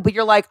call you, but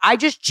you're like, I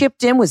just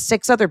chipped in with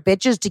 6 other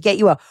bitches to get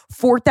you a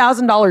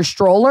 $4,000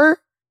 stroller.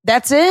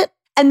 That's it.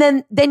 And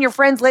then your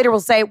friends later will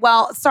say,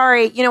 well,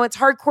 sorry, it's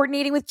hard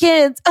coordinating with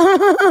kids.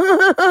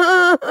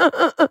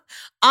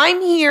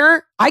 I'm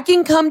here. I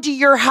can come to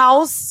your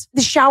house.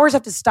 The showers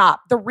have to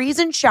stop. The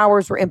reason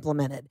showers were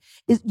implemented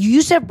is you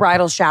used to have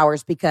bridal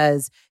showers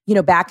because,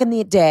 back in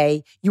the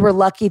day, you were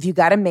lucky if you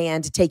got a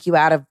man to take you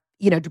out of,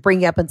 to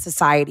bring you up in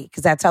society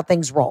because that's how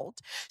things rolled.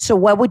 So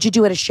what would you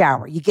do at a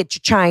shower? You get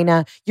your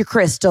china, your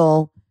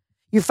crystal,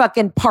 your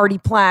fucking party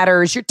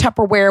platters, your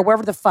Tupperware,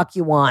 whatever the fuck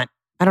you want.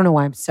 I don't know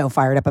why I'm so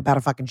fired up about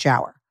a fucking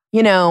shower.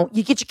 You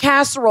get your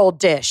casserole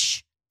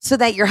dish so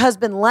that your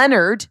husband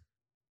Leonard,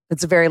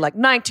 that's a very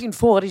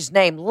 1940s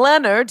name,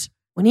 Leonard,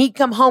 when he'd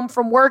come home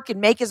from work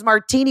and make his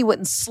martini,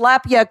 wouldn't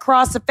slap you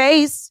across the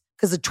face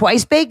because the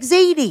twice-baked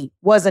ziti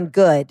wasn't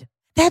good.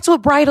 That's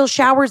what bridal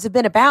showers have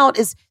been about,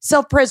 is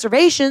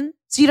self-preservation,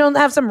 so you don't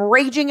have some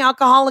raging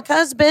alcoholic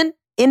husband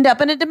end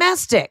up in a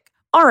domestic.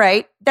 All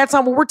right, that's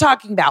not what we're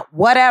talking about.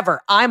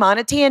 Whatever, I'm on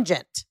a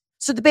tangent.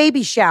 So the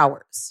baby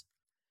showers.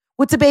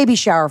 What's a baby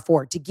shower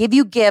for? To give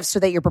you gifts so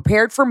that you're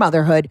prepared for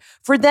motherhood,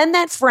 for then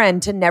that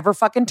friend to never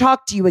fucking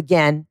talk to you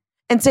again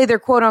and say they're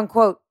quote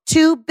unquote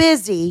too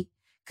busy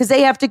because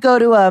they have to go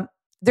to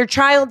their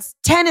child's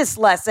tennis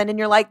lesson. And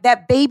you're like,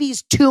 that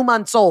baby's 2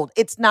 months old.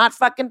 It's not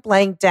fucking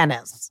playing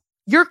tennis.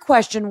 Your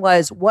question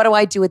was, what do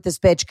I do with this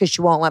bitch because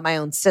she won't let my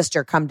own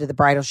sister come to the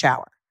bridal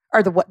shower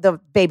or the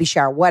baby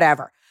shower,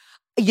 whatever.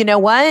 You know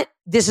what?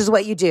 This is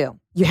what you do.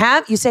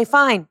 You say,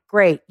 fine,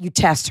 great. You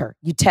test her.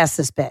 You test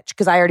this bitch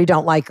because I already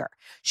don't like her.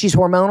 She's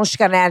hormonal. She's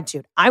got an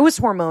attitude. I was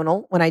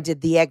hormonal when I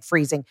did the egg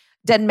freezing.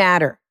 Doesn't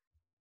matter.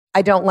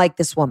 I don't like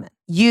this woman.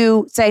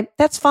 You say,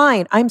 that's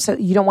fine.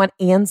 You don't want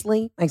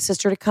Ansley, my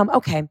sister, to come?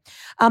 Okay.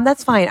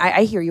 That's fine.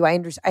 I hear you. I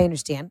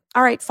understand.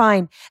 All right,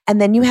 fine. And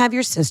then you have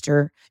your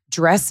sister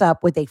dress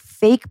up with a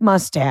fake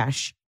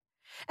mustache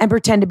and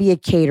pretend to be a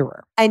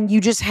caterer. And you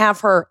just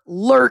have her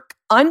lurk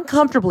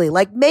uncomfortably,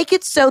 make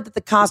it so that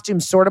the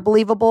costume's sort of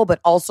believable, but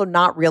also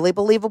not really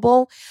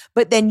believable.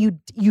 But then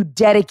you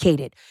dedicate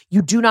it.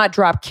 You do not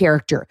drop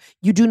character.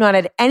 You do not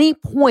at any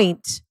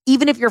point,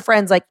 even if your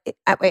friend's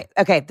wait,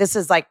 okay, this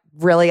is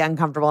really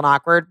uncomfortable and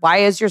awkward. Why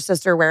is your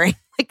sister wearing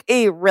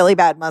a really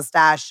bad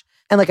mustache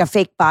and a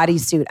fake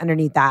bodysuit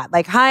underneath that?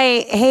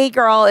 Hi, hey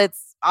girl,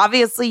 it's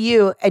obviously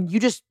you. And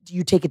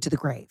you take it to the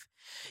grave.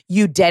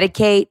 You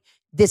dedicate.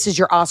 This is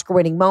your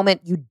Oscar-winning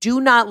moment. You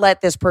do not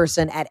let this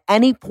person at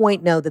any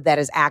point know that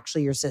is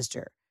actually your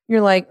sister.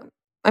 You're like,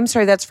 I'm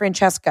sorry, that's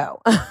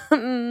Francesco,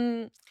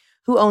 who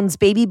owns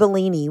Baby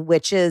Bellini,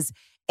 which is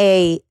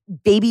a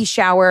baby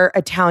shower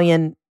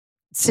Italian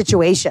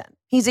situation.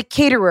 He's a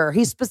caterer.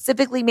 He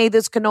specifically made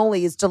those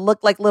cannolis to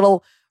look like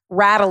little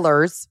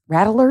rattlers.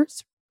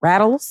 Rattles?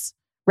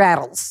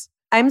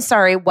 I'm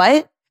sorry,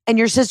 what? And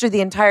your sister the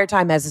entire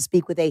time has to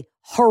speak with a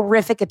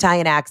horrific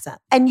Italian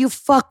accent. And you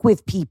fuck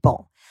with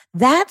people.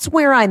 That's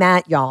where I'm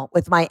at, y'all,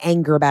 with my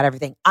anger about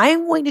everything.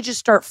 I'm going to just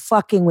start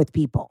fucking with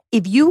people.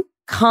 If you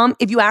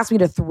ask me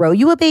to throw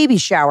you a baby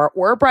shower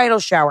or a bridal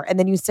shower, and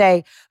then you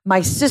say, my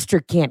sister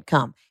can't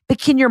come, but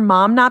can your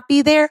mom not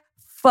be there?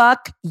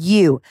 Fuck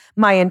you.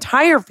 My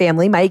entire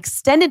family, my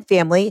extended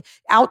family,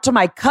 out to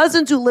my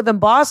cousins who live in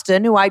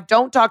Boston, who I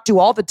don't talk to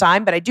all the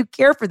time, but I do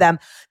care for them.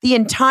 The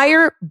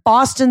entire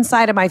Boston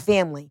side of my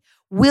family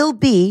will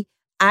be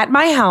at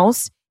my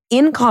house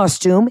in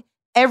costume,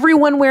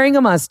 everyone wearing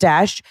a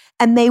mustache,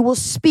 and they will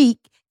speak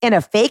in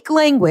a fake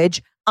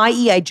language,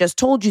 i.e. I just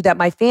told you that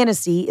my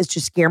fantasy is to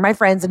scare my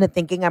friends into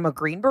thinking I'm a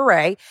Green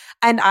Beret,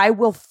 and I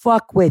will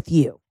fuck with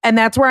you. And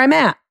that's where I'm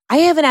at. I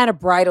haven't had a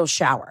bridal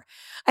shower.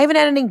 I haven't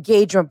had an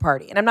engagement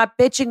party, and I'm not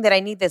bitching that I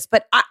need this,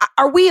 but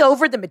are we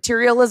over the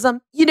materialism?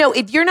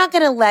 If you're not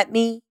going to let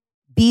me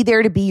be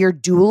there to be your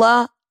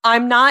doula,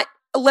 I'm not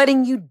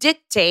letting you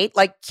dictate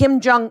like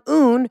Kim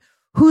Jong-un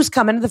who's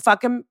coming to the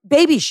fucking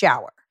baby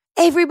shower.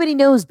 Everybody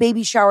knows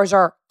baby showers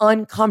are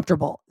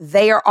uncomfortable.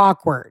 They are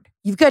awkward.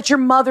 You've got your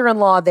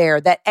mother-in-law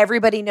there that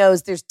everybody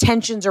knows there's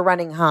tensions are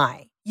running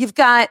high. You've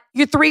got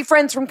your 3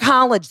 friends from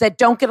college that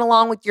don't get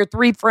along with your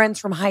 3 friends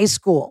from high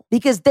school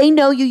because they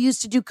know you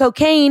used to do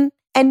cocaine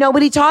and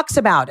nobody talks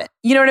about it.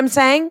 You know what I'm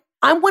saying?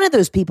 I'm one of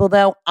those people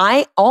though.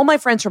 All my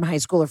friends from high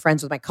school are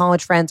friends with my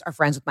college friends, are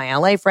friends with my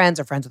LA friends,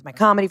 are friends with my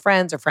comedy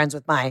friends, are friends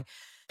with my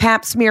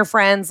pap smear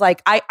friends.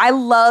 Like I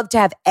love to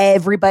have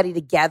everybody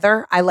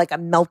together. I like a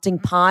melting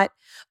pot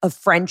of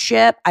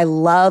friendship. I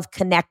love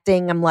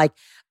connecting. I'm like,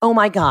 oh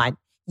my God,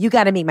 you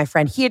got to meet my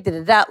friend here.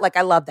 Like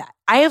I love that.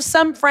 I have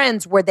some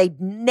friends where they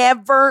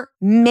never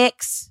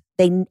mix.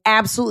 They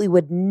absolutely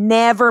would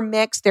never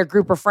mix their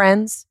group of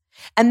friends.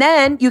 And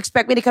then you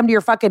expect me to come to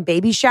your fucking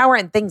baby shower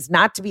and things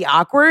not to be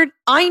awkward?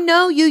 I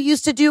know you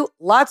used to do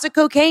lots of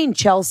cocaine,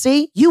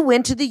 Chelsea. You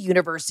went to the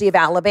University of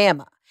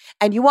Alabama.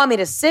 And you want me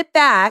to sit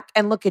back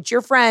and look at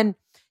your friend,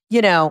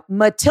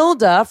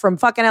 Matilda from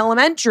fucking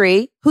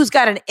elementary, who's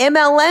got an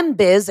MLM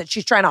biz that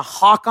she's trying to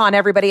hawk on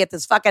everybody at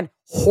this fucking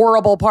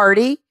horrible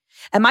party.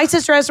 And my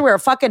sister has to wear a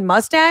fucking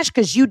mustache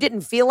because you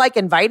didn't feel like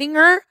inviting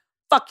her?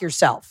 Fuck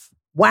yourself.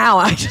 Wow,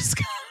 I just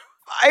got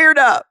fired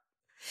up.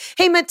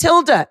 Hey,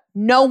 Matilda,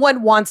 no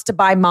one wants to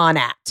buy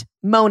Monat,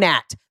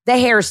 the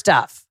hair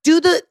stuff. Do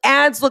the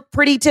ads look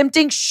pretty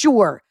tempting?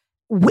 Sure.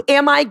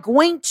 Am I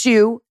going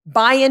to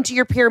buy into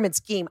your pyramid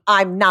scheme?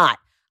 I'm not.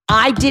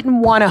 I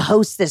didn't want to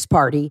host this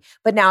party,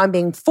 but now I'm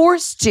being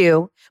forced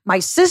to. My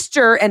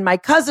sister and my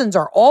cousins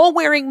are all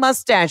wearing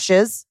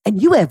mustaches,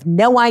 and you have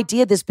no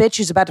idea this bitch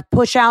who's about to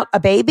push out a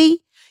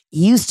baby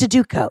used to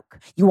do coke.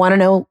 You want to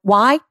know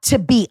why? To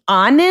be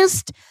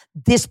honest,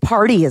 this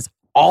party is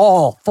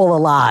all full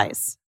of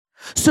lies.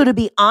 So to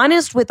be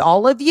honest with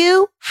all of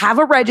you, have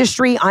a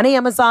registry on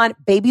Amazon,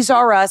 Babies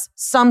R Us,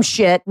 some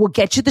shit. We'll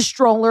get you the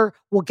stroller.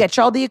 We'll get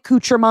you all the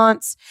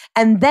accoutrements.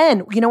 And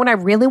then, when I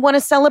really want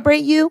to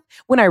celebrate you,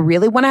 when I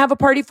really want to have a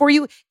party for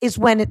you is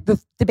when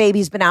the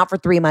baby's been out for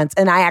 3 months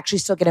and I actually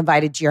still get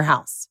invited to your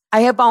house.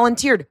 I have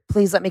volunteered.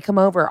 Please let me come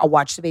over. I'll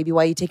watch the baby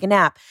while you take a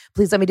nap.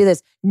 Please let me do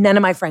this. None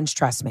of my friends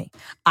trust me.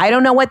 I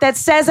don't know what that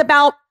says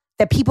about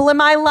the people in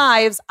my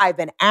lives. I've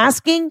been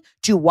asking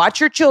to watch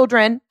your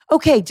children.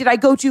 Okay, did I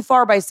go too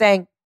far by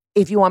saying,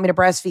 if you want me to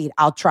breastfeed,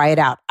 I'll try it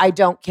out. I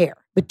don't care.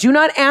 But do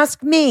not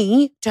ask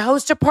me to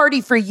host a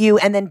party for you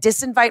and then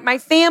disinvite my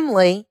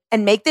family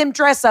and make them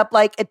dress up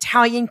like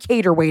Italian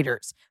cater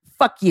waiters.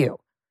 Fuck you.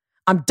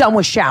 I'm done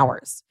with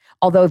showers.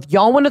 Although if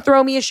y'all want to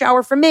throw me a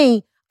shower for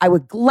me, I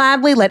would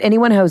gladly let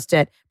anyone host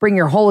it. Bring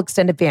your whole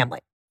extended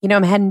family.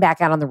 I'm heading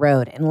back out on the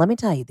road. And let me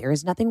tell you, there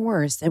is nothing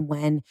worse than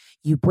when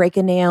you break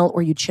a nail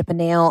or you chip a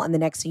nail and the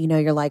next thing you know,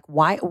 you're like,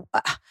 why?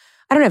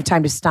 I don't have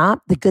time to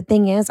stop. The good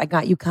thing is I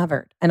got you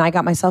covered and I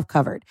got myself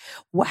covered.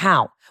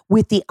 How?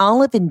 With the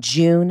Olive &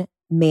 June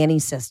Mani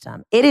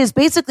system. It is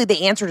basically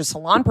the answer to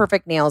salon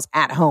perfect nails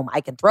at home.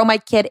 I can throw my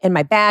kit in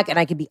my bag and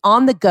I can be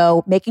on the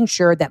go, making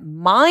sure that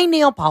my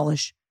nail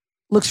polish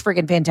looks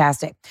friggin'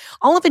 fantastic.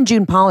 Olive &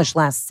 June polish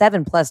lasts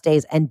 7+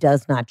 days and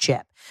does not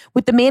chip.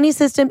 With the Mani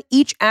system,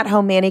 each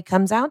at-home Mani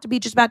comes out to be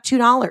just about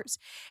 $2.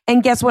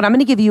 And guess what? I'm going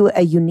to give you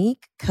a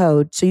unique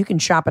code so you can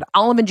shop at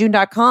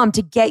oliveandjune.com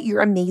to get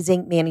your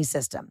amazing Mani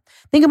system.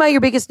 Think about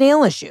your biggest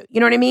nail issue. You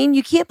know what I mean?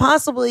 You can't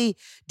possibly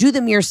do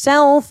them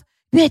yourself.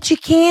 Bet you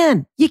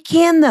can. You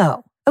can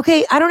though.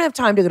 Okay, I don't have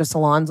time to go to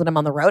salons when I'm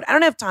on the road. I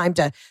don't have time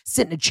to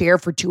sit in a chair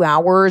for 2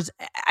 hours.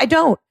 I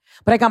don't.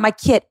 But I got my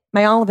kit,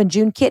 my Olive &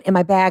 June kit in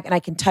my bag, and I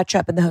can touch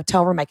up in the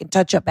hotel room. I can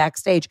touch up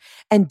backstage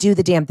and do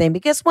the damn thing.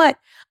 But guess what?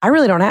 I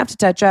really don't have to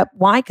touch up.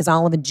 Why? Because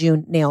Olive &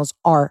 June nails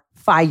are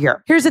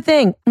fire. Here's the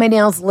thing. My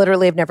nails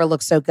literally have never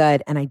looked so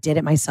good, and I did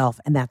it myself,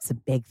 and that's the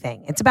big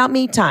thing. It's about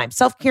me time,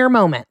 self-care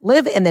moment.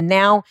 Live in the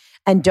now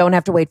and don't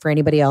have to wait for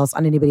anybody else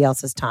on anybody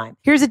else's time.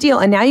 Here's the deal.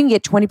 And now you can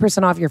get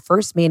 20% off your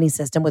first Mani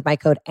system with my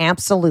code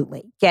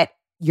ABSOLUTELY. Get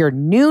your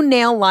new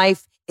nail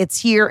life. It's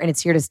here and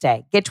it's here to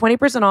stay. Get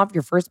 20% off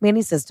your first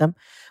Mani system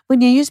when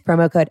you use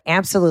promo code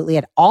ABSOLUTELY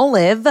at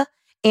Olive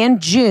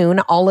and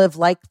June, Olive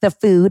like the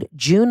food,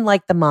 June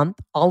like the month,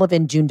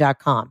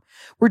 oliveandjune.com.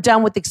 We're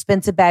done with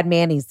expensive bad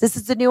manis. This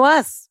is the new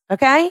us,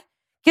 okay?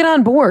 Get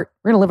on board.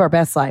 We're going to live our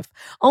best life.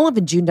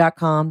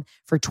 Oliveandjune.com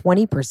for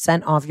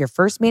 20% off your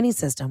first Mani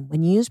system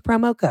when you use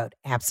promo code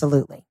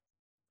ABSOLUTELY.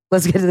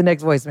 Let's get to the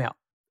next voicemail.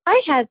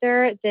 Hi,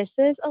 Heather. This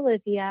is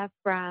Olivia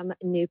from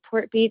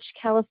Newport Beach,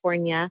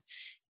 California.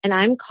 And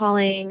I'm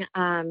calling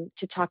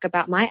to talk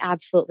about my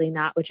absolutely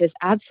not, which is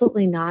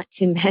absolutely not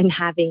to men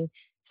having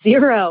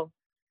zero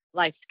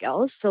life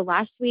skills. So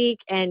last week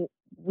and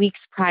weeks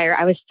prior,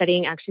 I was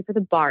studying actually for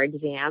the bar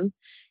exam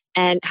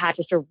and had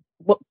just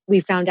what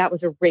we found out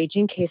was a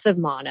raging case of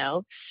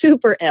mono,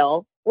 super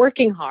ill,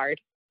 working hard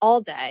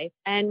all day.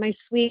 And my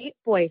sweet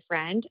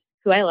boyfriend,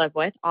 who I live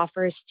with,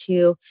 offers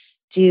to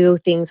do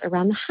things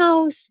around the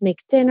house, make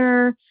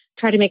dinner,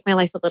 try to make my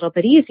life a little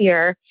bit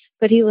easier,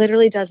 but he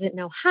literally doesn't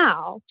know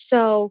how.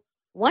 So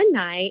one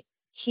night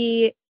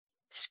he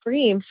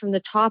screams from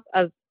the top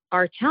of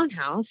our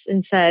townhouse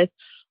and says,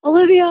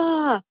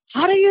 Olivia,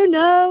 how do you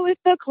know if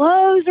the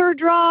clothes are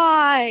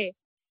dry?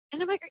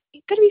 And I'm like, are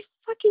you going to be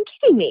fucking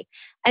kidding me?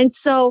 And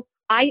so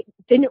I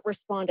didn't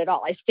respond at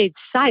all. I stayed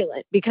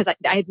silent because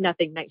I had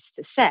nothing nice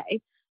to say.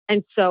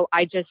 And so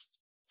I just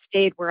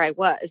stayed where I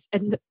was.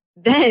 And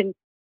then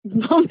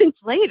moments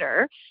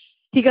later,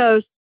 he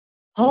goes,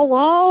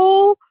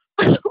 hello?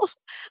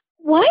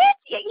 what?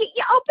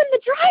 You opened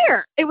the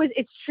dryer.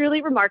 It's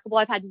truly remarkable.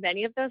 I've had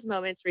many of those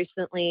moments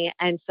recently.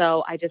 And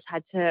so I just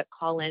had to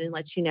call in and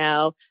let you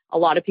know. A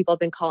lot of people have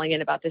been calling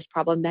in about this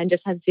problem. Men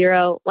just have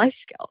zero life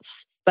skills.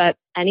 But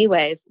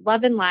anyways,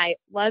 love and light.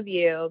 Love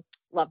you.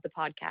 Love the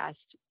podcast.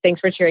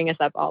 Thanks for cheering us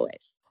up always.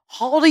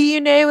 How do you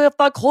know if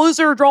the clothes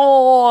are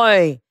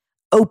dry?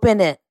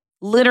 Open it.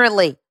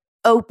 Literally,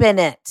 open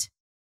it.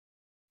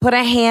 Put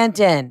a hand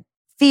in.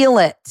 Feel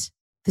it.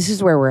 This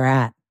is where we're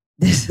at.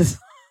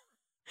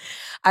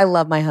 I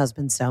love my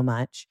husband so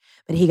much,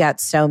 but he got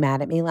so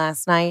mad at me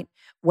last night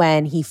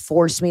when he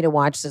forced me to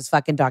watch this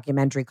fucking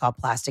documentary called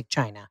Plastic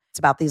China. It's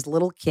about these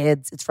little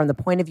kids. It's from the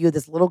point of view of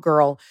this little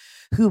girl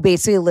who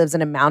basically lives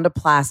in a mound of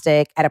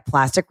plastic at a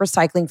plastic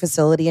recycling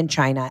facility in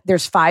China.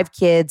 There's 5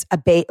 kids.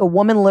 A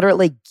woman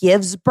literally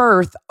gives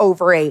birth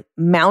over a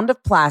mound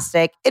of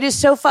plastic. It is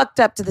so fucked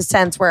up to the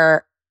sense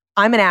where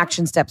I'm an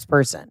action steps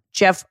person.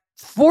 Jeff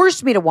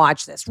forced me to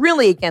watch this,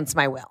 really against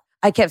my will.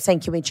 I kept saying,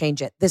 can we change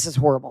it? This is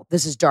horrible.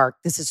 This is dark.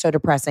 This is so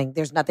depressing.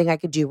 There's nothing I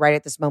could do right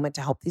at this moment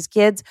to help these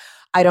kids.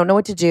 I don't know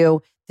what to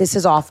do. This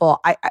is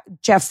awful.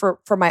 Jeff, for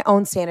my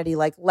own sanity,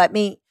 like,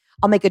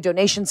 I'll make a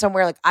donation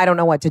somewhere. Like, I don't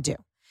know what to do.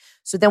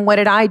 So then what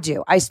did I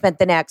do? I spent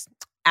the next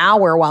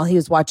hour while he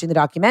was watching the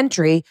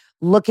documentary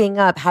looking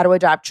up how to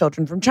adopt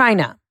children from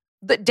China.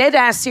 Dead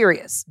ass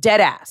serious.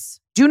 Dead ass.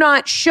 Do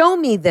not show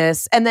me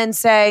this and then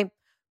say,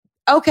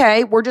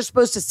 okay, we're just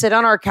supposed to sit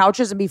on our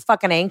couches and be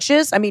fucking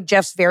anxious. I mean,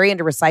 Jeff's very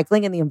into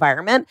recycling and the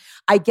environment.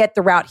 I get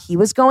the route he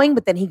was going,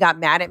 but then he got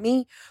mad at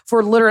me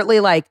for literally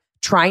like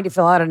trying to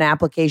fill out an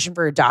application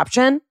for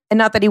adoption. And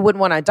not that he wouldn't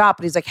want to adopt,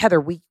 but he's like,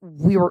 Heather,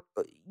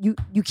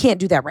 you can't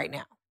do that right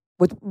now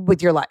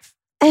with your life.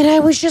 And I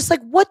was just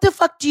like, what the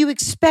fuck do you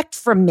expect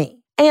from me?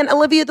 And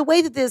Olivia, the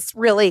way that this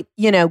really,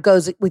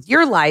 goes with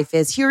your life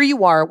is here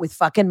you are with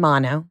fucking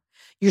mono.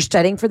 You're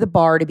studying for the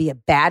bar to be a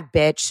bad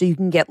bitch so you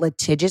can get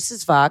litigious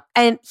as fuck.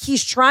 And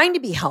he's trying to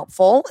be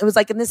helpful. It was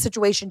like in this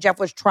situation, Jeff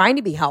was trying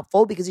to be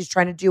helpful because he's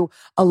trying to do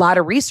a lot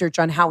of research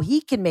on how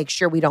he can make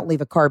sure we don't leave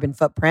a carbon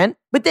footprint.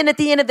 But then at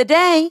the end of the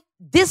day,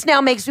 this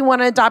now makes me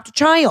want to adopt a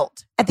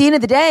child. At the end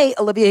of the day,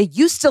 Olivia,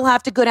 you still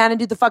have to go down and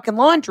do the fucking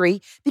laundry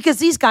because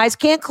these guys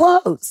can't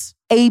close.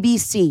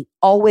 ABC,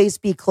 always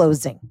be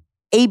closing.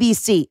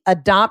 ABC,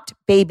 adopt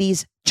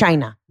babies,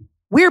 China.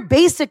 We're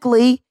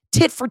basically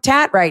tit for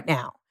tat right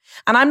now.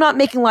 And I'm not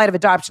making light of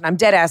adoption. I'm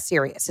dead ass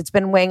serious. It's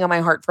been weighing on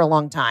my heart for a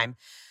long time.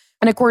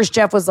 And of course,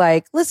 Jeff was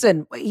like,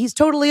 listen, he's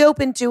totally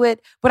open to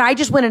it. But I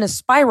just went in a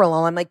spiral.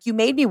 I'm like, you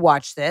made me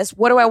watch this.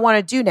 What do I want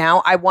to do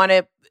now? I want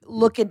to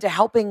look into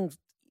helping.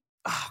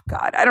 Oh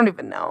God, I don't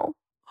even know.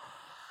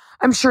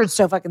 I'm sure it's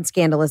so fucking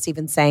scandalous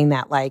even saying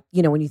that, like,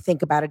 when you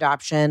think about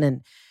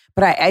adoption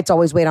but it's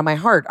always weighed on my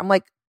heart. I'm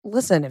like,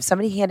 listen, if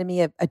somebody handed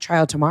me a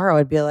child tomorrow,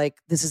 I'd be like,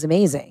 this is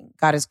amazing.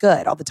 God is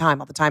good all the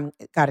time.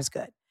 God is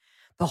good.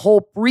 The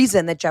whole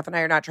reason that Jeff and I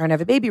are not trying to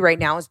have a baby right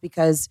now is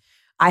because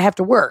I have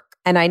to work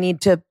and I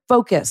need to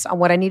focus on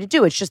what I need to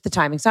do. It's just the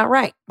timing's not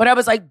right. But I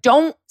was like,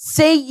 don't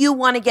say you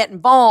want to get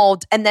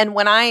involved. And then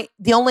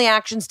the only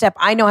action step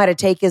I know how to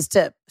take is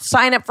to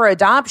sign up for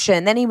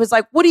adoption. Then he was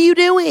like, what are you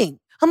doing?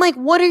 I'm like,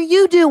 what are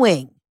you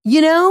doing?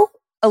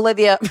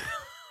 Olivia,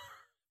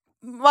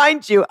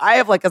 mind you, I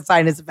have like a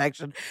sinus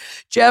infection.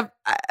 Jeff,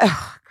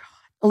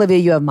 Olivia,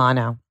 you have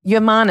mono.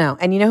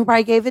 And you know who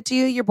probably gave it to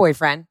you? Your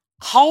boyfriend.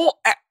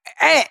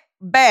 Hey,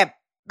 babe,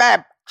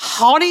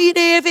 how do you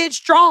know if it's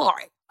dry?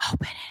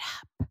 Open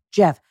it up.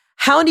 Jeff,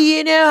 how do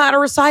you know how to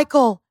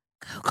recycle?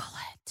 Google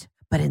it.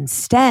 But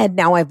instead,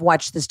 now I've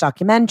watched this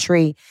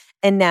documentary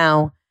and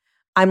now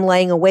I'm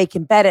laying awake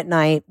in bed at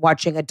night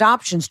watching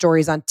adoption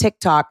stories on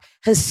TikTok,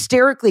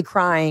 hysterically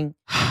crying.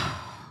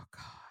 Oh,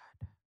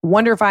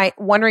 God.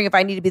 Wondering if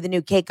I need to be the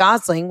new Kate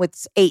Gosling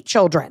with 8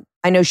 children.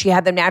 I know she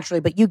had them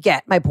naturally, but you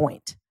get my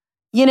point.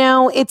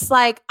 It's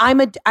like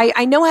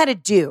I know how to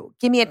do.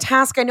 Give me a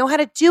task, I know how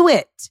to do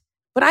it.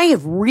 But I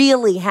have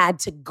really had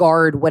to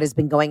guard what has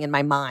been going in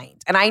my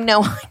mind. And I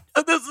know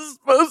this is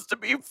supposed to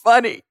be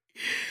funny.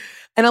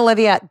 And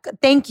Olivia,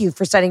 thank you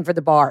for studying for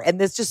the bar. And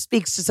this just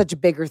speaks to such a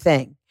bigger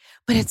thing.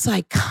 But it's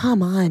like,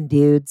 come on,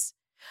 dudes.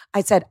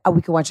 I said,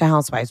 we could watch The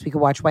Housewives. We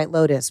could watch White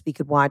Lotus. We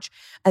could watch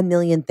a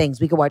million things.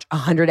 We could watch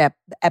 100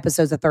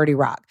 episodes of 30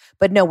 Rock.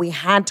 But no, we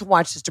had to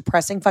watch this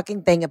depressing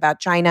fucking thing about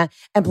China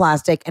and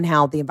plastic and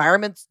how the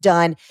environment's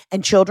done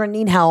and children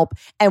need help.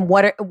 And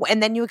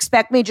then you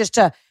expect me just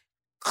to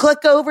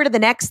click over to the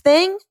next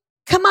thing?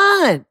 Come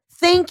on.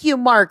 Thank you,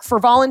 Mark, for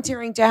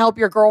volunteering to help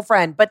your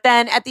girlfriend. But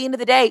then at the end of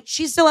the day,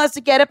 she still has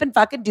to get up and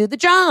fucking do the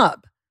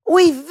job.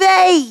 Oy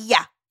vey.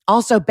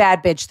 Also,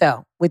 bad bitch,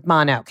 though, with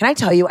mono. Can I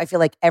tell you, I feel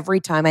like every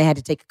time I had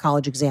to take a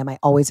college exam, I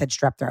always had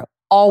strep throat.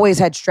 Always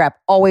had strep.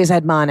 Always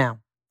had mono.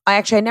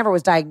 I never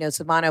was diagnosed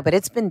with mono, but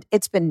it's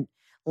been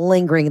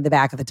lingering in the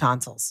back of the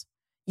tonsils.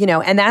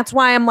 And that's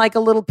why I'm like a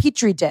little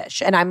petri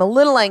dish. And I'm a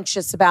little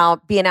anxious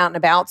about being out and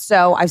about.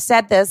 So I've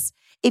said this.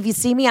 If you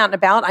see me out and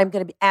about, I'm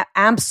going to be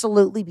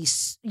absolutely be,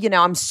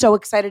 I'm so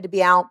excited to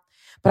be out.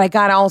 But I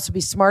got to also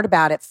be smart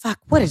about it. Fuck,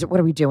 what is it? What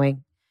are we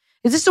doing?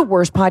 Is this the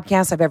worst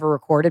podcast I've ever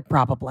recorded?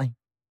 Probably.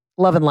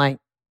 Love and light.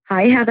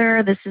 Hi,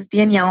 Heather. This is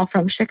Danielle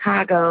from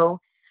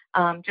Chicago.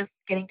 Just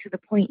getting to the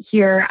point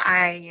here.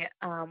 I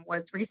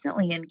was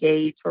recently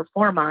engaged for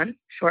 4 months,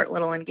 short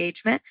little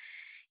engagement,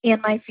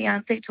 and my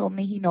fiance told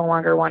me he no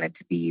longer wanted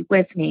to be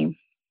with me.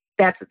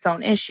 That's its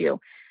own issue.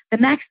 The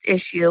next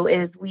issue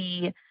is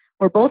we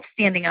were both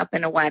standing up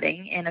in a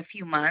wedding in a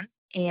few months,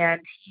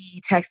 and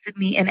he texted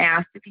me and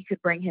asked if he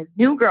could bring his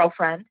new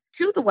girlfriend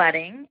to the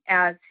wedding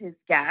as his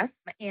guest.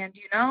 And,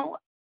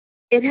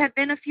 it had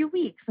been a few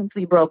weeks since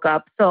we broke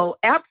up. So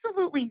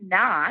absolutely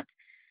not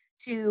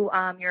to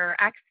your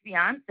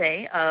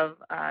ex-fiance of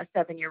a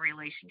 7-year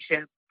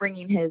relationship,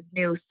 bringing his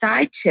new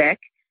side chick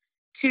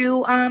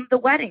to the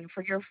wedding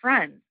for your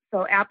friends.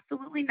 So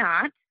absolutely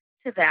not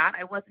to that.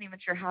 I wasn't even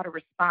sure how to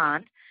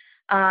respond.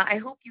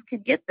 I hope you can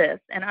get this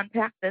and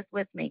unpack this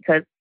with me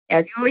because,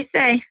 as you always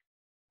say,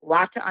 a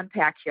lot to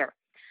unpack here.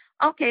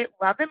 Okay,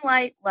 love and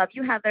light. Love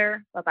you,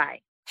 Heather. Bye-bye.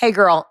 Hey,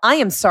 girl, I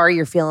am sorry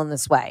you're feeling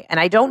this way. And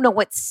I don't know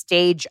what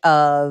stage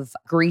of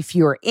grief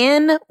you're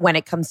in when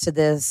it comes to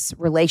this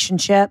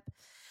relationship.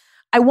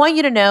 I want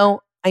you to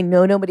know, I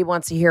know nobody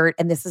wants to hear it.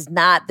 And this is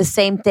not the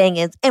same thing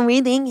as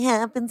everything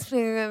happens for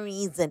a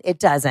reason. It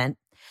doesn't.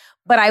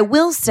 But I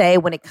will say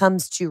when it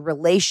comes to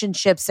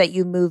relationships that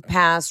you move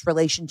past,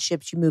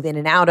 relationships you move in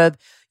and out of,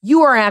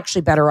 you are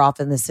actually better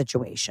off in this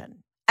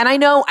situation. And I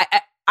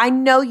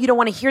know you don't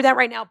want to hear that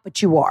right now,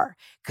 but you are.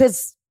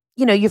 Because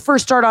you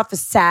first start off as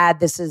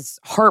sad. This is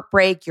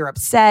heartbreak. You're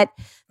upset.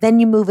 Then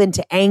you move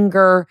into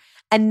anger.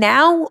 And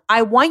now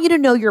I want you to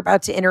know you're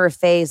about to enter a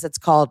phase that's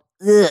called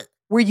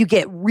where you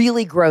get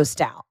really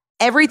grossed out.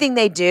 Everything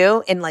they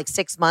do in like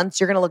 6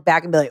 months, you're going to look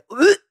back and be like,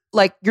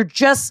 like you're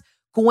just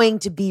going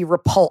to be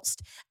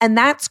repulsed. And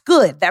that's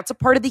good. That's a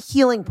part of the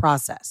healing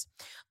process.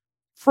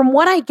 From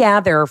what I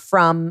gather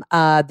from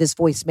this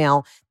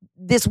voicemail,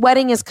 this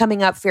wedding is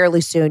coming up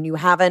fairly soon. You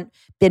haven't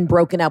been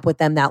broken up with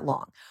them that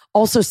long.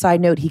 Also, side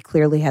note, he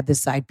clearly had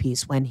this side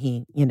piece when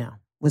he,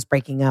 was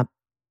breaking up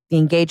the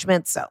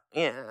engagement. So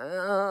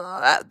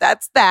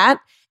that's that.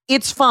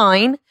 It's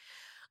fine.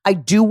 I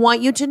do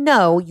want you to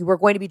know you are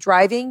going to be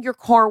driving your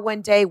car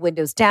one day,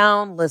 windows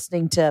down,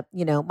 listening to,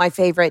 my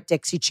favorite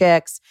Dixie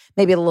Chicks,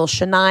 maybe a little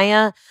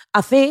Shania.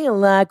 I feel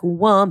like a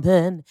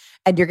woman.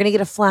 And you're going to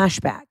get a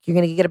flashback. You're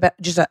going to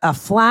get just a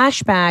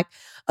flashback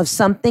of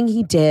something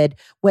he did,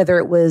 whether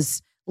it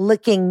was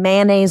licking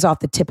mayonnaise off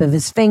the tip of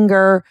his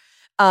finger,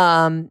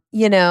 not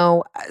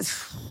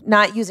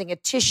using a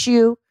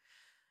tissue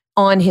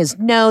on his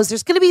nose.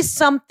 There's going to be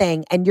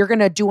something, and you're going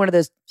to do one of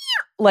those,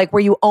 like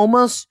where you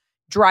almost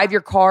drive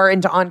your car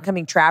into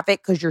oncoming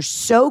traffic because you're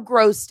so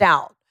grossed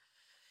out.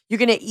 You're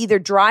going to either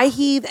dry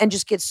heave and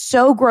just get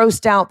so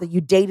grossed out that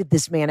you dated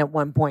this man at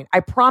one point.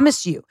 I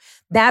promise you,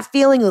 that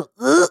feeling of,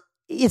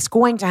 it's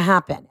going to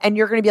happen. And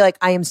you're going to be like,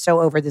 I am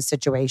so over this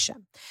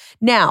situation.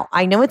 Now,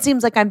 I know it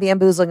seems like I'm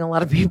bamboozling a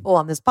lot of people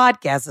on this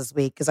podcast this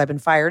week because I've been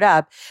fired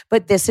up,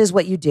 but this is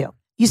what you do.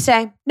 You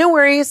say, no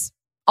worries,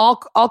 all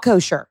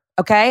kosher,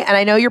 okay? And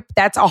I know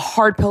that's a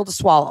hard pill to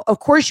swallow. Of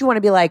course, you want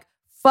to be like,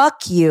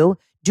 fuck you.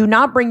 Do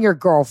not bring your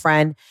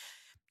girlfriend.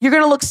 You're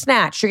going to look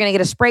snatched. You're going to get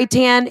a spray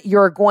tan.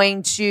 You're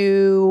going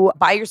to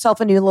buy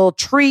yourself a new little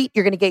treat.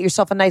 You're going to get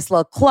yourself a nice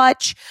little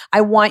clutch. I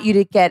want you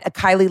to get a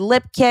Kylie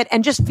lip kit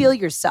and just feel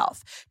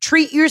yourself.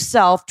 Treat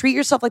yourself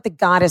like the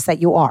goddess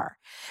that you are.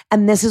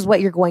 And this is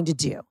what you're going to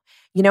do.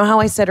 You know how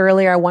I said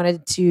earlier, I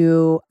wanted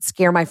to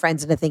scare my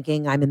friends into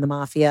thinking I'm in the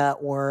mafia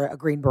or a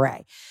Green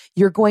Beret.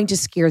 You're going to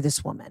scare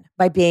this woman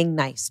by being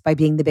nice, by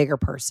being the bigger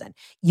person.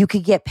 You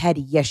could get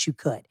petty. Yes, you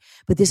could.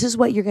 But this is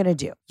what you're going to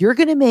do. You're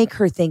going to make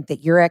her think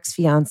that your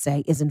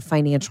ex-fiance is in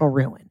financial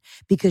ruin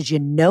because you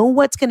know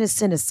what's going to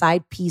send a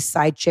side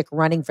chick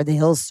running for the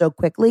hills so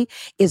quickly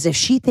is if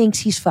she thinks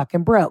he's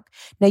fucking broke.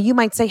 Now, you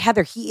might say,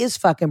 Heather, he is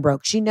fucking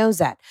broke. She knows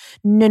that.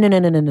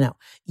 No.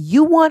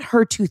 You want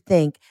her to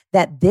think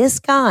that this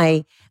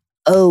guy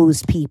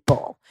owes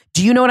people.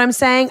 Do you know what I'm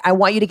saying? I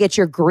want you to get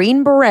your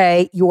Green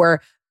Beret,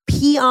 your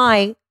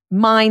PI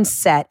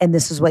mindset, and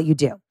this is what you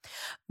do.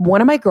 One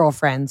of my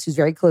girlfriends, who's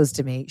very close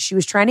to me, she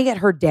was trying to get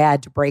her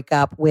dad to break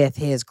up with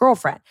his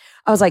girlfriend.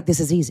 I was like, this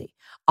is easy.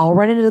 I'll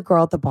run into the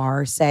girl at the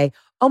bar, say,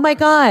 oh my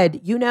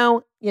God,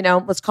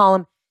 let's call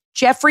him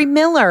Jeffrey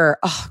Miller.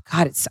 Oh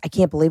God, I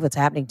can't believe what's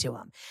happening to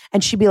him.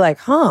 And she'd be like,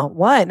 huh,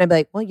 what? And I'd be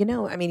like, well,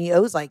 he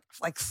owes like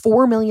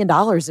 $4 million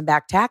in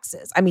back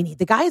taxes.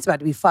 The guy is about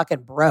to be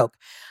fucking broke.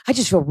 I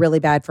just feel really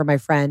bad for my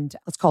friend.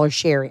 Let's call her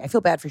Sherry. I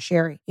feel bad for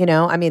Sherry.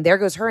 There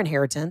goes her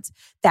inheritance.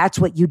 That's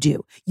what you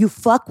do. You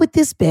fuck with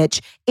this bitch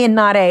in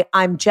not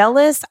I'm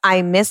jealous.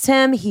 I miss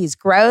him. He's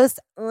gross.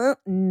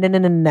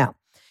 No.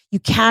 You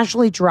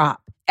casually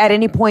drop. At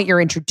any point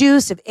you're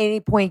introduced, if any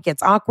point it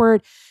gets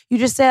awkward, you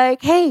just say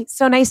like, hey,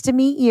 so nice to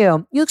meet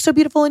you. You look so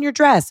beautiful in your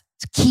dress.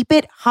 Keep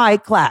it high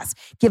class.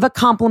 Give a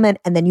compliment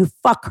and then you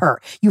fuck her.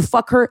 You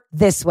fuck her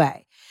this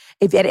way.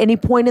 If at any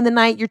point in the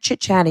night you're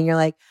chit-chatting, you're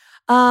like,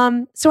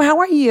 so how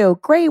are you?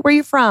 Great. Where are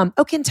you from?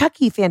 Oh,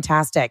 Kentucky.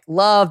 Fantastic.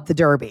 Love the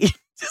Derby.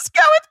 Just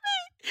go with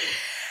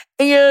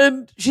me.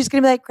 And she's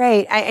going to be like,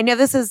 great. I know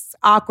this is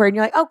awkward. And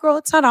you're like, oh, girl,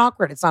 it's not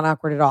awkward. It's not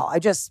awkward at all.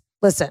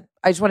 listen,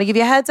 I just want to give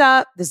you a heads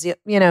up. This is,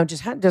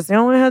 just the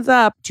only heads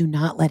up. Do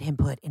not let him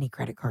put any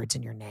credit cards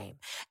in your name.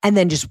 And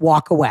then just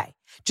walk away.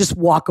 Just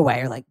walk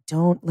away. Or like,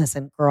 don't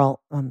listen,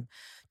 girl.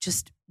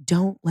 Just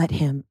don't let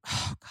him.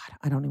 Oh God,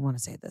 I don't even want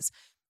to say this.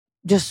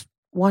 Just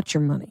watch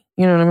your money.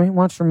 You know what I mean?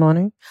 Watch your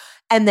money.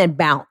 And then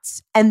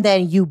bounce. And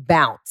then you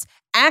bounce.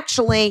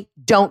 Actually,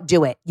 don't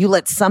do it. You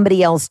let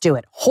somebody else do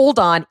it. Hold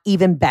on,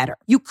 even better.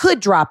 You could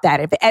drop that.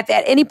 If at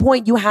any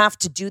point you have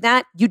to do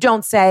that, you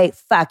don't say,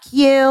 fuck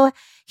you.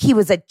 He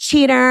was a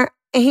cheater.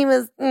 He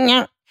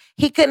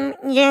couldn't.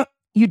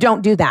 You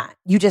don't do that.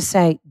 You just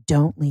say,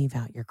 don't leave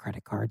out your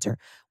credit cards or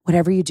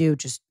whatever you do.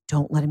 Just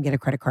don't let him get a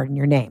credit card in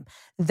your name.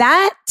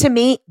 That to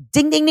me,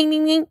 ding, ding, ding,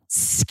 ding, ding,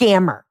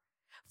 scammer.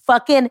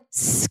 Fucking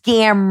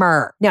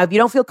scammer. Now, if you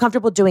don't feel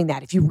comfortable doing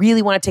that, if you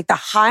really want to take the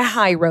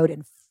high road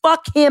and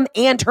fuck him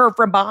and her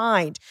from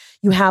behind,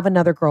 you have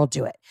another girl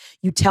do it.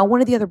 You tell one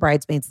of the other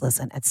bridesmaids,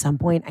 listen, at some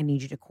point, I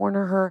need you to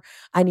corner her.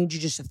 I need you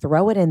just to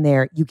throw it in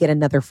there. You get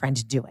another friend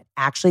to do it.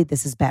 Actually,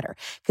 this is better.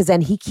 Because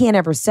then he can't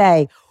ever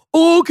say,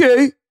 oh,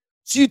 okay,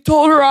 she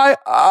told her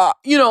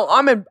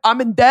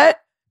I'm in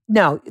debt.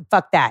 No,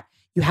 fuck that.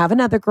 You have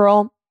another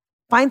girl.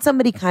 Find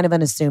somebody kind of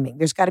unassuming.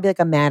 There's got to be like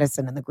a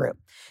Madison in the group.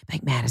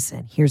 Like,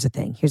 Madison, here's the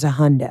thing. Here's a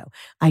hundo.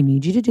 I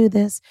need you to do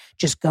this.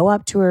 Just go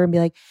up to her and be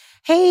like,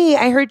 hey,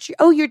 I heard you.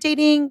 Oh, you're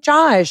dating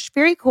Josh.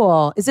 Very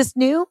cool. Is this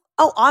new?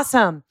 Oh,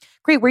 awesome.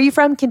 Great. Where are you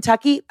from?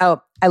 Kentucky?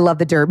 Oh, I love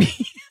the Derby.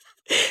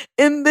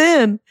 And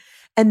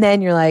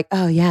then you're like,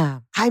 oh yeah.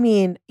 I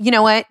mean, you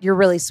know what? You're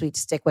really sweet to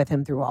stick with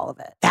him through all of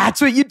it. That's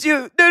what you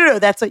do. No.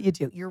 That's what you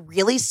do. You're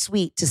really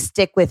sweet to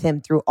stick with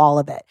him through all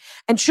of it.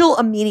 And she'll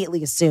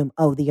immediately assume,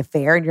 oh, the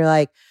affair. And you're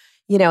like,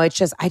 it's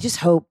just, I just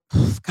hope,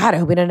 God, I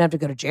hope we don't have to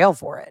go to jail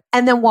for it.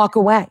 And then walk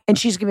away. And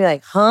she's going to be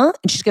like, huh?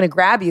 And she's going to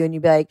grab you and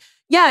you'd be like,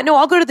 yeah, no,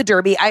 I'll go to the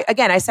Derby.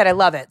 I said I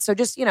love it. So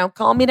just,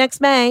 call me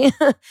next May.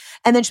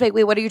 And then she'll be like,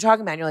 wait, what are you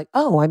talking about? And you're like,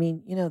 oh, I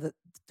mean,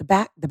 the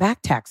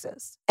back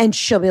taxes. And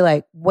she'll be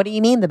like, what do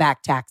you mean the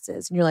back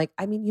taxes? And you're like,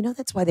 I mean,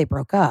 that's why they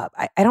broke up.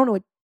 I don't know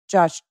what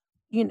Josh,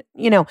 no,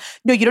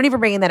 you don't even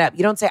bring that up.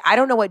 You don't say, I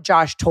don't know what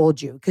Josh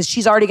told you. Because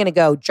she's already going to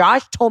go,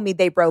 Josh told me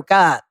they broke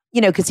up,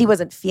 because he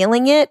wasn't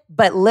feeling it.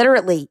 But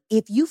literally,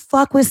 if you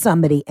fuck with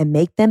somebody and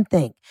make them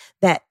think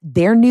that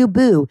their new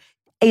boo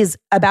is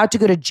about to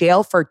go to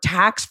jail for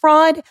tax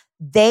fraud,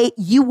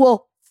 you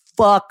will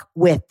fuck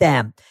with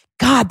them.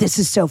 God, this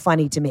is so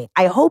funny to me.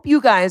 I hope you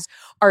guys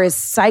are as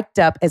psyched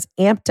up, as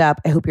amped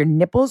up. I hope your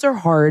nipples are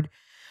hard.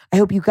 I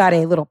hope you got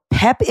a little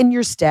pep in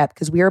your step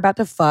because we are about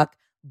to fuck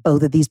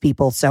both of these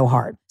people so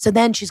hard. So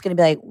then she's going to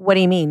be like, what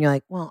do you mean? You're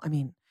like, well, I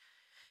mean,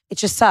 it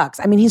just sucks.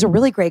 I mean, he's a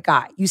really great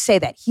guy. You say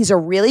that. He's a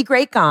really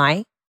great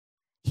guy.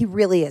 He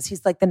really is.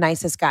 He's like the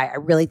nicest guy. I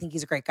really think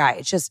he's a great guy.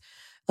 It's just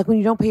like when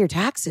you don't pay your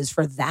taxes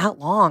for that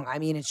long. I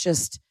mean, it's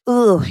just,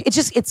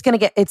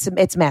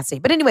 it's messy.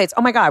 But anyways,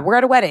 oh my God, we're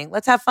at a wedding.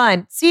 Let's have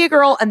fun. See you,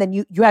 girl. And then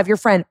you have your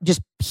friend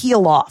just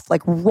peel off,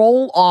 like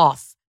roll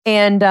off.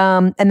 And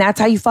that's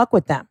how you fuck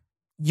with them.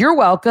 You're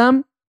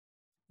welcome.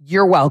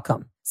 You're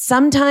welcome.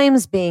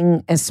 Sometimes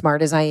being as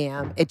smart as I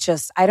am,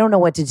 I don't know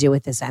what to do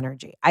with this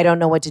energy. I don't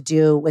know what to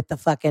do with the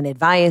fucking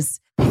advice.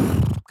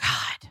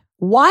 God,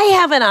 why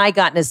haven't I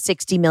gotten a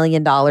 $60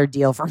 million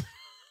deal from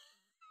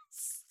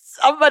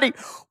somebody?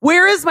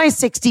 Where is my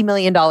 $60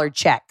 million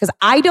check? Because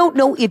I don't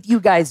know if you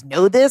guys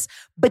know this,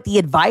 but the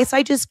advice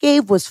I just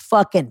gave was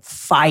fucking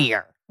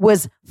fire.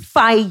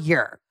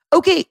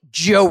 Okay,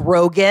 Joe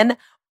Rogan,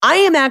 I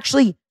am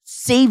actually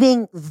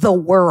saving the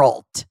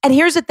world. And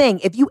here's the thing.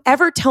 If you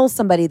ever tell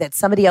somebody that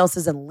somebody else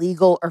is in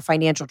legal or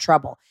financial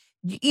trouble,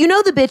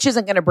 the bitch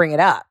isn't going to bring it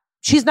up.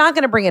 She's not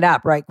going to bring it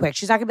up right quick.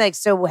 She's not going to be like,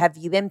 so have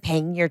you been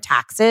paying your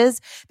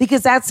taxes?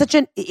 Because that's at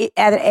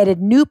a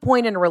new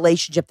point in a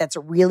relationship, that's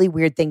a really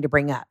weird thing to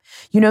bring up.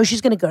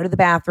 She's going to go to the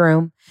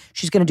bathroom.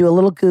 She's going to do a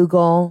little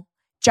Google.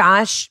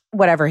 Josh,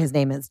 whatever his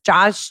name is,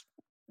 Josh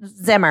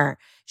Zimmer.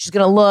 She's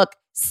going to look,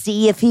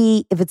 see if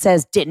it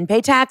says didn't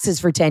pay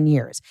taxes for 10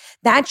 years.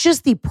 That's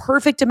just the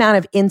perfect amount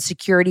of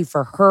insecurity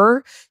for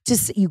her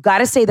you got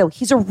to say though,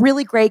 he's a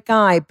really great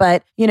guy,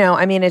 but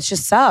it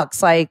just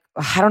sucks. Like,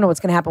 I don't know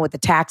what's going to happen with the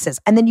taxes.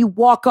 And then you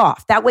walk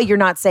off. That way you're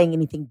not saying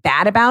anything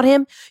bad about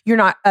him. You're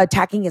not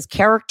attacking his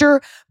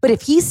character. But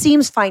if he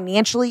seems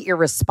financially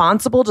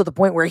irresponsible to the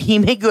point where he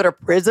may go to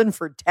prison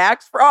for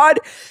tax fraud,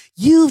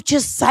 you've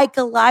just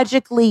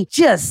psychologically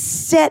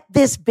just set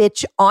this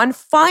bitch on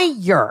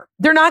fire.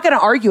 They're not going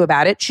to argue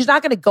about it. She's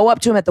not going to go up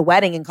to him at the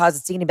wedding and cause a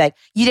scene and be like,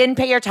 you didn't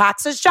pay your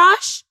taxes,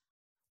 Josh?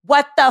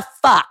 What the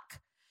fuck?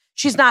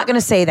 She's not going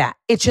to say that.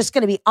 It's just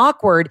going to be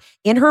awkward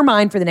in her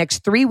mind for the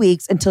next 3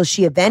 weeks until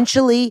she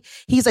eventually,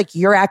 he's like,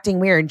 you're acting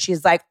weird. And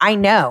she's like, I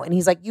know. And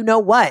he's like, you know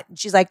what? And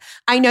she's like,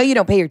 I know you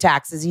don't pay your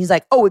taxes. And he's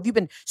like, oh, have you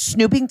been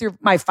snooping through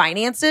my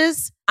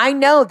finances? I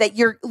know that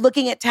you're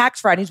looking at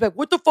tax fraud. And he's like,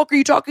 what the fuck are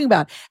you talking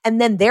about?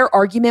 And then their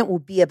argument will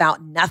be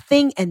about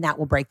nothing and that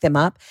will break them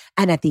up.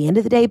 And at the end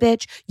of the day,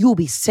 bitch, you will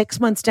be 6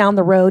 months down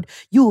the road.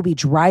 You will be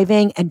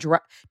driving and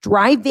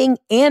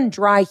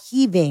dry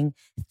heaving,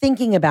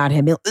 thinking about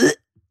him.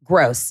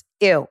 Gross.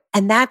 Ew.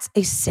 And that's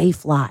a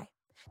safe lie.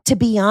 to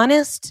be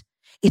honest,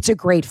 it's a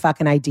great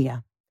fucking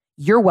idea.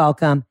 You're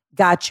welcome.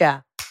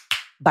 Gotcha.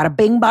 Bada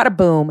bing, bada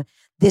boom.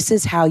 This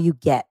is how you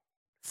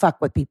fuck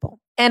with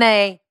people.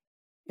 NA,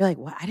 you're like,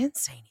 what? I didn't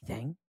say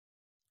anything.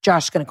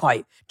 Josh's going to call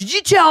you. Did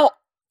you tell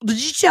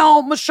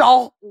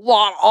Michelle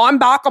I'm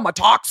back on my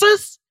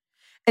taxes?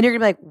 And you're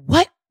going to be like,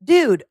 what?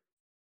 Dude.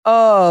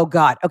 Oh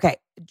God. Okay.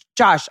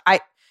 Josh,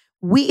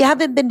 we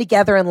haven't been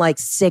together in like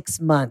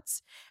 6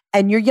 months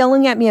and you're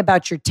yelling at me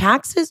about your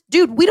taxes?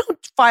 Dude, we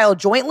don't file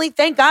jointly.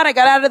 Thank God I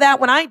got out of that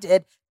when I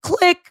did.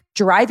 Click.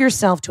 Drive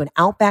yourself to an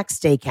Outback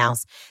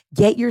Steakhouse.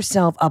 Get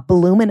yourself a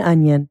bloomin'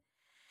 onion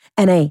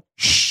and a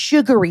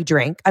sugary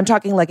drink. I'm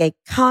talking like a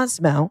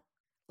Cosmo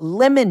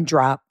lemon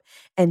drop,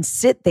 and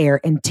sit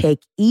there and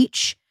take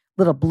each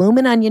little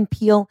bloomin' onion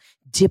peel,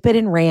 dip it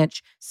in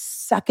ranch,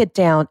 suck it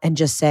down, and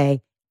just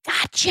say,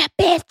 gotcha,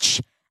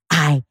 bitch.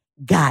 I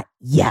got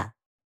ya.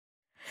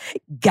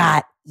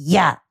 Got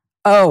ya.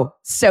 Oh,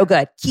 so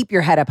good. Keep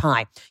your head up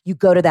high. You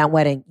go to that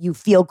wedding. You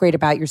feel great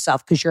about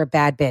yourself because you're a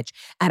bad bitch.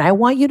 And I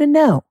want you to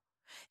know,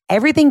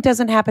 everything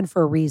doesn't happen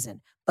for a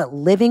reason, but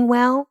living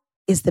well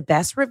is the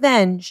best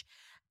revenge,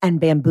 and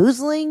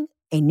bamboozling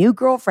a new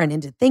girlfriend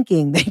into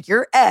thinking that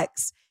your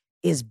ex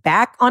is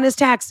back on his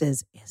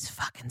taxes is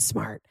fucking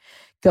smart.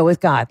 Go with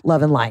God.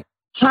 Love and light.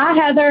 Hi,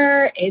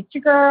 Heather. It's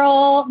your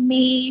girl,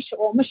 Mish,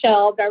 or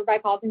Michelle, but everybody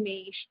calls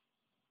me Mish.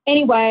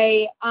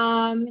 Anyway,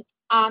 I'm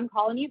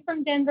calling you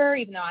from Denver,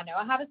 even though I know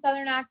I have a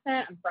Southern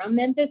accent. I'm from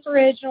Memphis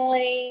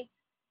originally.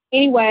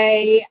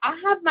 Anyway, I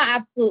have my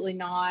absolutely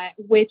not,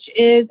 which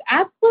is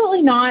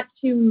absolutely not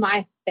to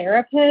my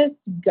therapist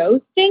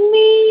ghosting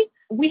me.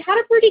 We had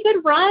a pretty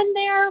good run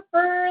there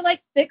for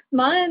like 6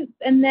 months.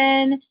 And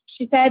then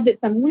she said that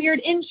some weird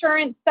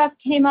insurance stuff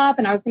came up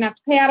and I was going to have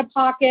to pay out of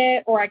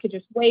pocket, or I could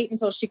just wait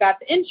until she got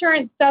the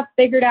insurance stuff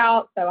figured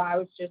out. So I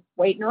was just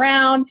waiting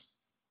around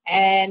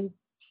and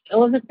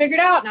still isn't figured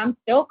out. And I'm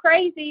still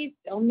crazy,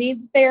 still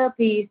need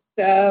therapy.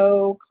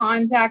 So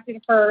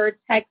contacted her,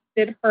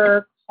 texted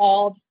her,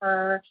 called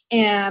her,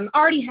 and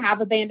already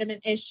have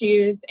abandonment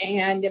issues.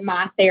 And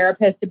my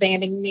therapist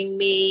abandoning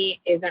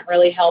me isn't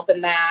really helping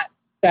that.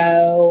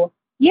 So,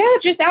 yeah,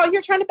 just out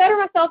here trying to better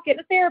myself, getting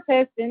a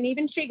therapist, and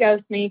even she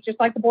ghosts me, just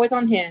like the boys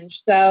on Hinge.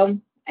 So,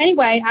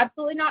 anyway,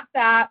 absolutely not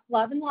that.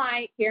 Love and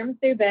light.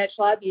 Tiramisu, bitch.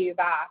 Love you.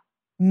 Bye.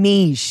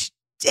 Mish.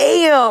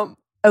 Damn.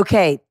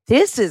 Okay,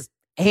 this is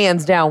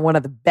hands down one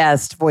of the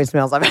best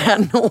voicemails I've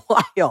had in a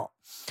while.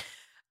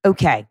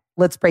 Okay,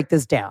 let's break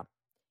this down.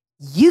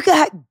 You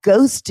got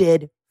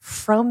ghosted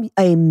from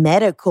a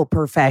medical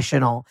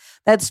professional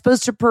that's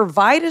supposed to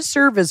provide a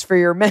service for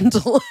your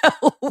mental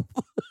health.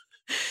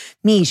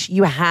 Mish,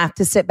 you have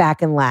to sit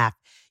back and laugh.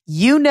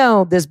 You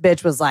know this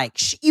bitch was like,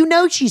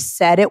 she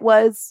said it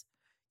was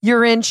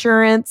your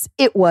insurance.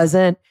 It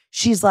wasn't.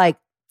 She's like,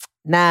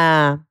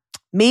 nah,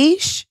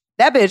 Mish,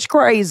 that bitch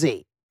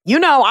crazy. You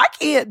know, I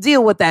can't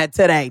deal with that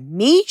today.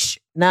 Mish,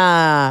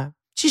 nah,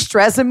 she's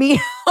stressing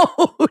me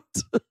out.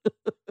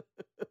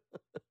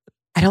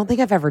 I don't think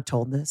I've ever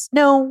told this.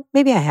 No,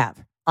 maybe I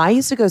have. I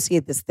used to go see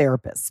this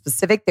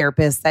specific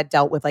therapist that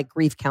dealt with like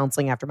grief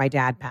counseling after my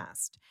dad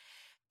passed.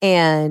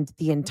 And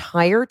the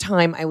entire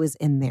time I was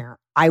in there,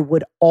 I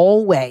would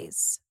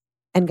always,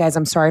 and guys,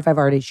 I'm sorry if I've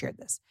already shared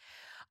this,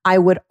 I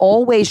would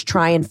always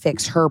try and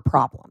fix her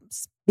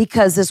problems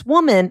because this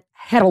woman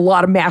had a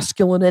lot of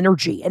masculine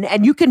energy.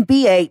 And you can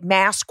be a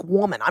mask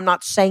woman. I'm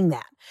not saying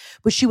that.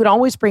 But she would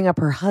always bring up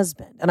her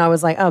husband. And I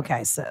was like,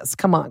 okay, sis,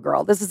 come on,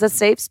 girl. This is a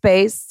safe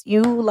space.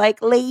 You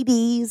like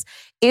ladies.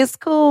 It's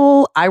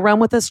cool. I run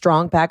with a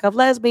strong pack of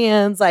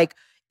lesbians. Like,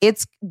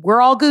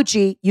 we're all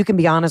Gucci. You can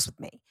be honest with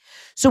me.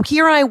 So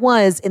here I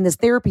was in this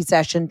therapy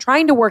session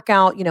trying to work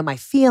out, my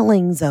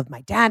feelings of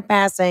my dad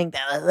passing, blah,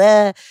 blah,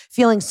 blah,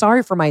 feeling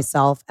sorry for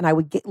myself. And I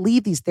would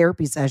leave these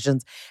therapy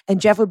sessions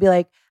and Jeff would be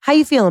like, how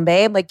you feeling,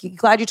 babe? Like, you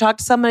glad you talked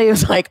to somebody? It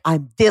was like,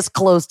 I'm this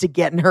close to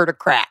getting her to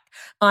crack.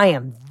 I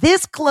am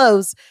this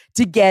close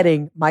to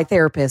getting my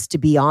therapist to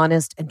be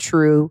honest and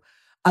true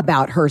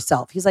about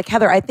herself. He's like,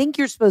 Heather, I think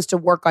you're supposed to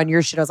work on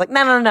your shit. I was like,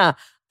 no.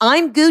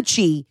 I'm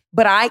Gucci,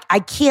 but I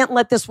can't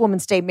let this woman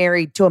stay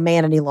married to a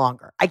man any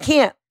longer. I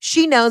can't.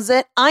 She knows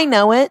it. I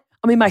know it.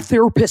 I mean, my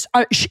therapist,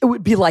 it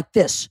would be like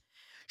this.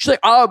 She's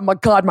like, oh my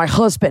God, my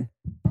husband,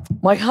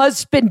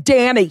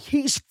 Danny,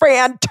 he's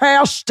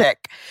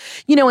fantastic.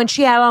 And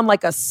she had on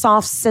like a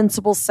soft,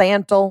 sensible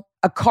sandal,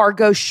 a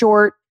cargo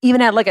short,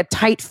 even had like a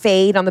tight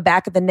fade on the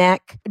back of the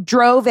neck,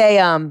 drove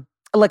a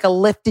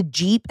lifted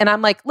Jeep. And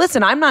I'm like,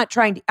 listen, I'm not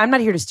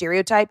here to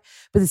stereotype,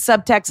 but the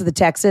subtext of the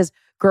text is,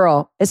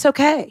 girl, it's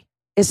okay.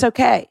 It's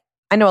okay.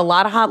 I know a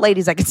lot of hot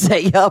ladies I could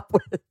set you up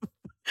with.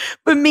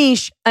 But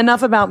Mish,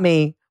 enough about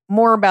me,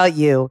 more about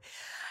you.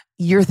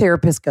 Your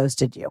therapist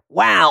ghosted you.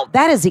 Wow,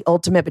 that is the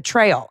ultimate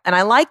betrayal. And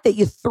I like that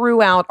you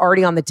threw out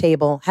already on the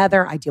table,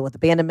 Heather, I deal with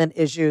abandonment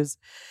issues.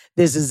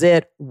 This is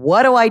it.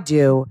 What do I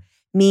do?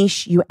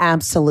 Mish, you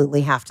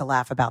absolutely have to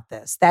laugh about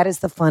this. That is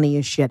the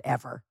funniest shit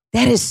ever.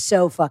 That is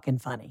so fucking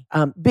funny.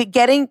 But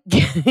getting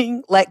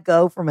let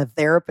go from a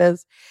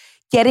therapist,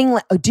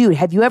 dude,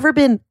 have you ever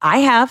been, I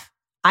have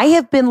I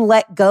have been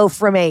let go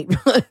from a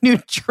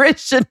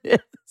nutritionist.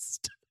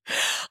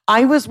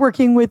 I was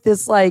working with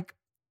this like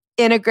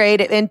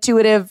integrated,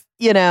 intuitive,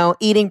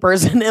 eating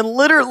person. And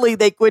literally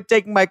they quit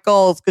taking my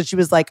calls because she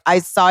was like, I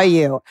saw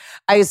you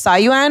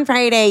on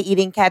Friday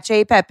eating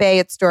cacio e pepe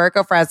at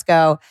Storico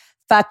Fresco.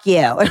 Fuck you.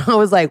 And I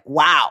was like,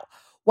 wow,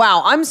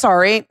 I'm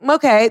sorry.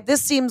 Okay,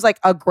 this seems like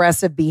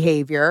aggressive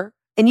behavior.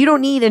 And you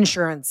don't need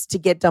insurance to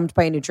get dumped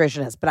by a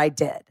nutritionist, but I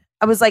did.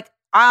 I was like,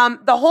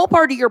 the whole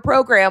part of your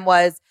program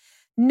was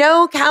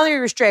no calorie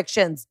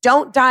restrictions,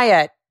 don't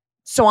diet.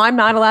 So I'm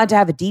not allowed to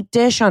have a deep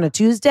dish on a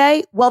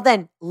Tuesday? Well,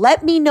 then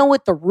let me know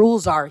what the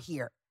rules are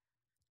here,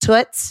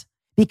 toots.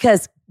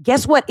 Because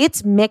guess what?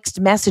 It's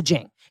mixed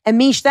messaging. And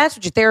Mish, that's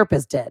what your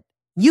therapist did.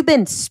 You've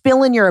been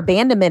spilling your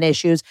abandonment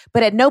issues,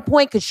 but at no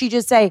point could she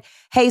just say,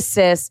 hey,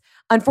 sis,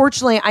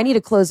 unfortunately, I need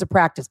to close the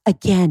practice.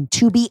 Again,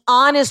 to be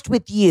honest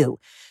with you,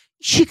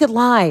 she could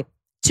lie.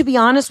 To be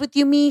honest with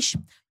you, Mish,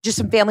 just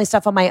some family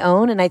stuff on my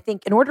own. And I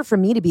think in order for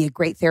me to be a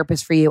great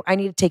therapist for you, I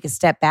need to take a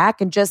step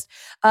back and just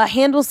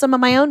handle some of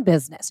my own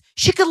business.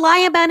 She could lie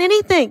about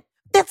anything.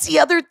 That's the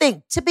other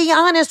thing. To be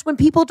honest, when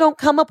people don't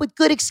come up with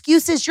good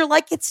excuses, you're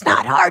like, it's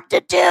not hard to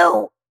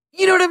do.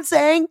 You know what I'm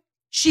saying?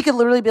 She could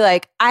literally be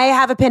like, I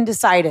have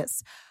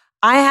appendicitis.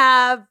 I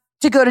have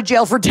to go to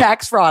jail for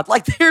tax fraud.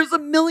 Like there's a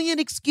million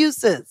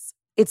excuses.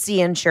 It's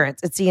the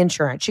insurance.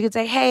 She could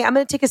say, hey, I'm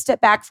going to take a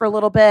step back for a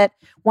little bit.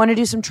 Want to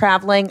do some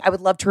traveling. I would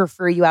love to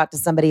refer you out to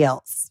somebody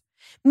else.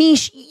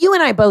 Mish, you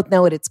and I both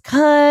know it. It's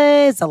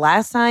because the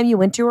last time you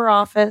went to her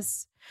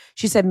office,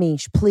 she said,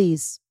 Mish,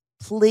 please,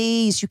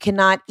 you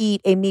cannot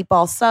eat a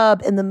meatball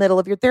sub in the middle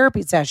of your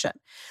therapy session.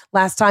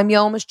 Last time you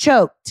almost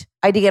choked.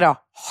 I had to get a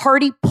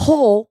hearty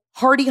pull,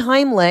 hearty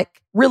Heimlich,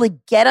 really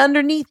get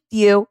underneath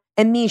you.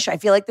 And Mish, I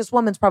feel like this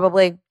woman's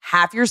probably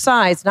half your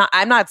size.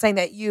 I'm not saying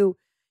that you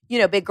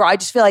big girl. I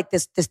just feel like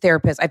this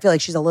therapist, I feel like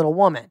she's a little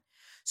woman.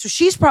 So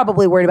she's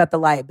probably worried about the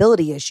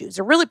liability issues.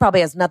 It really probably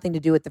has nothing to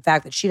do with the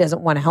fact that she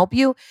doesn't want to help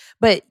you,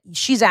 but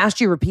she's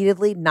asked you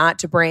repeatedly not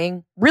to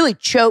bring really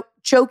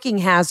choking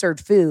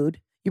hazard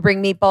food. You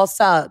bring meatball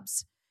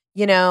subs,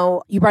 you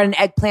brought an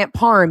eggplant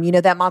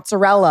parm, that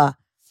mozzarella.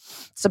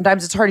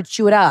 Sometimes it's hard to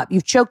chew it up.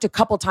 You've choked a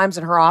couple times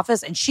in her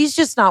office and she's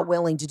just not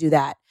willing to do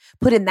that.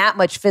 Put in that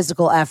much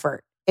physical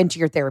effort into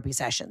your therapy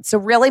session. So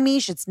really,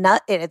 Mish, it's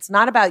not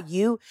about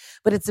you,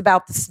 but it's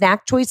about the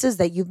snack choices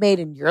that you've made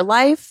in your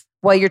life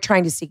while you're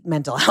trying to seek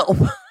mental help.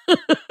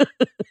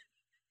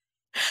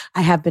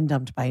 I have been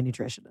dumped by a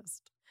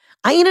nutritionist.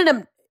 I ended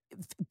up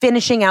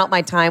finishing out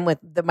my time with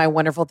my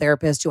wonderful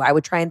therapist who I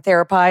would try and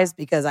therapize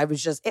because I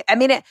was just, it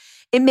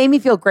made me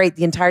feel great.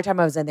 The entire time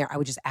I was in there, I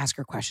would just ask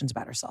her questions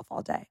about herself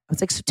all day. I was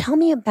like, so tell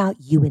me about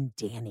you and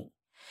Danny.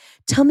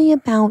 Tell me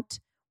about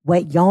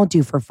what y'all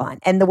do for fun.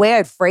 And the way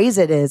I'd phrase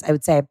it is, I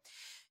would say,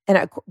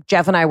 and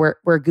Jeff and I were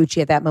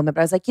Gucci at that moment,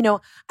 but I was like,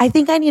 I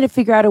think I need to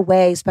figure out a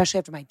way, especially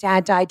after my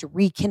dad died, to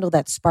rekindle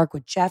that spark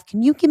with Jeff.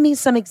 Can you give me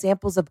some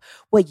examples of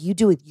what you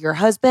do with your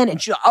husband?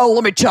 And she's like, oh,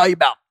 let me tell you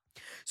about.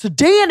 So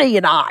Danny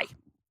and I,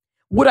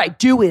 what I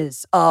do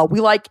is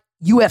we like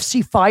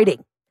UFC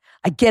fighting.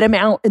 I get him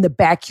out in the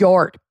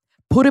backyard,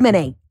 put him in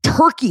a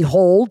turkey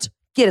hold,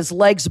 get his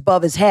legs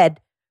above his head,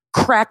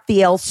 crack the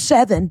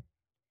L7,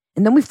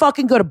 and then we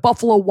fucking go to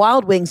Buffalo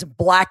Wild Wings and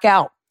black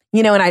out.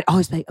 And I'd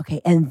always be like, okay,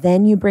 and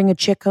then you bring a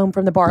chick home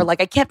from the bar.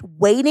 Like I kept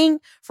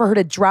waiting for her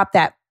to drop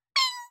that.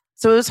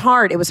 So it was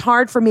hard. It was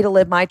hard for me to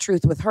live my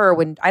truth with her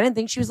when I didn't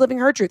think she was living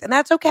her truth. And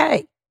that's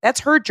okay. That's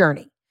her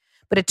journey.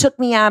 But it took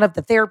me out of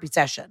the therapy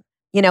session,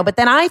 but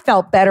then I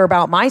felt better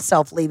about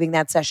myself leaving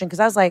that session because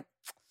I was like,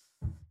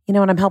 and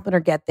I'm helping her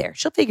get there.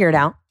 She'll figure it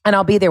out. And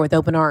I'll be there with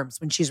open arms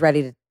when she's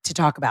ready to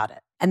talk about it.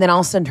 And then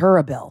I'll send her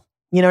a bill.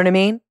 You know what I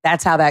mean?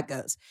 That's how that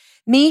goes.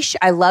 Mish,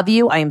 I love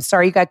you. I am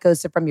sorry you got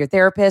ghosted from your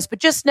therapist, but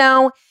just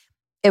know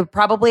it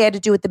probably had to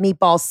do with the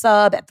meatball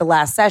sub at the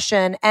last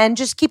session. And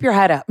just keep your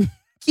head up.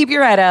 Keep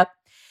your head up.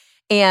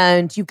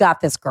 And you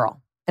got this,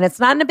 girl. And it's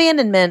not an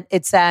abandonment.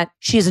 It's that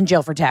she's in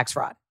jail for tax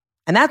fraud.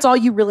 And that's all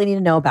you really need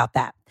to know about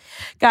that.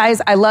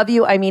 Guys, I love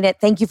you. I mean it.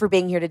 Thank you for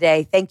being here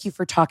today. Thank you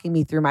for talking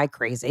me through my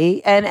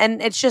crazy.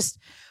 And it's just,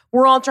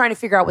 we're all trying to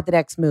figure out what the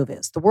next move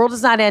is. The world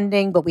is not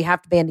ending, but we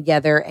have to band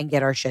together and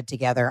get our shit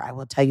together. I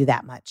will tell you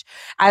that much.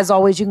 As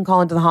always, you can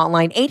call into the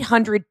hotline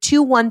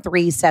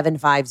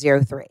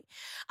 800-213-7503.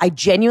 I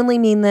genuinely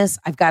mean this.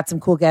 I've got some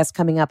cool guests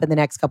coming up in the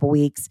next couple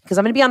weeks because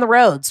I'm going to be on the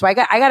road. So I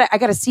got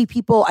to see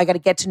people. I got to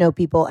get to know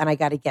people, and I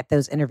got to get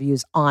those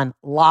interviews on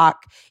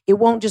lock. It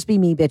won't just be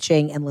me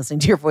bitching and listening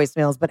to your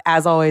voicemails, but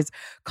as always,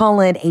 call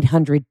in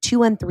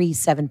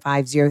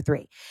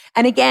 800-213-7503.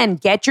 And again,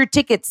 get your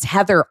tickets,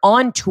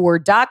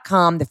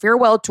 HeatherOnTour.com, the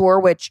farewell tour,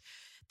 which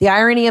the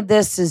irony of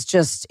this is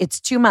just,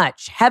 it's too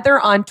much.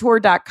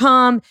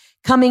 HeatherOnTour.com,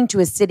 coming to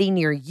a city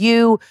near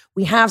you.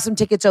 We have some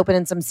tickets open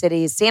in some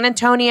cities. San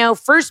Antonio,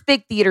 first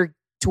big theater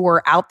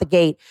tour out the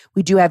gate.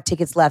 We do have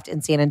tickets left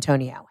in San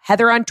Antonio.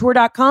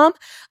 HeatherOnTour.com.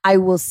 I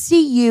will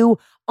see you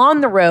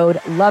on the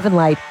road. Love and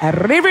light.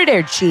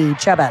 Arrivederci,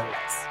 chavales.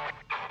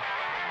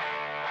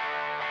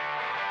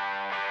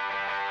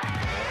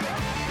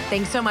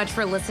 Thanks so much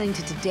for listening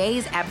to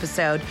today's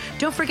episode.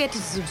 Don't forget to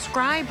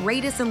subscribe,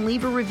 rate us, and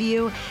leave a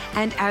review.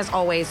 And as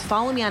always,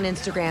 follow me on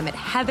Instagram at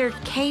Heather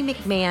K.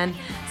 McMahon.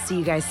 See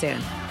you guys soon.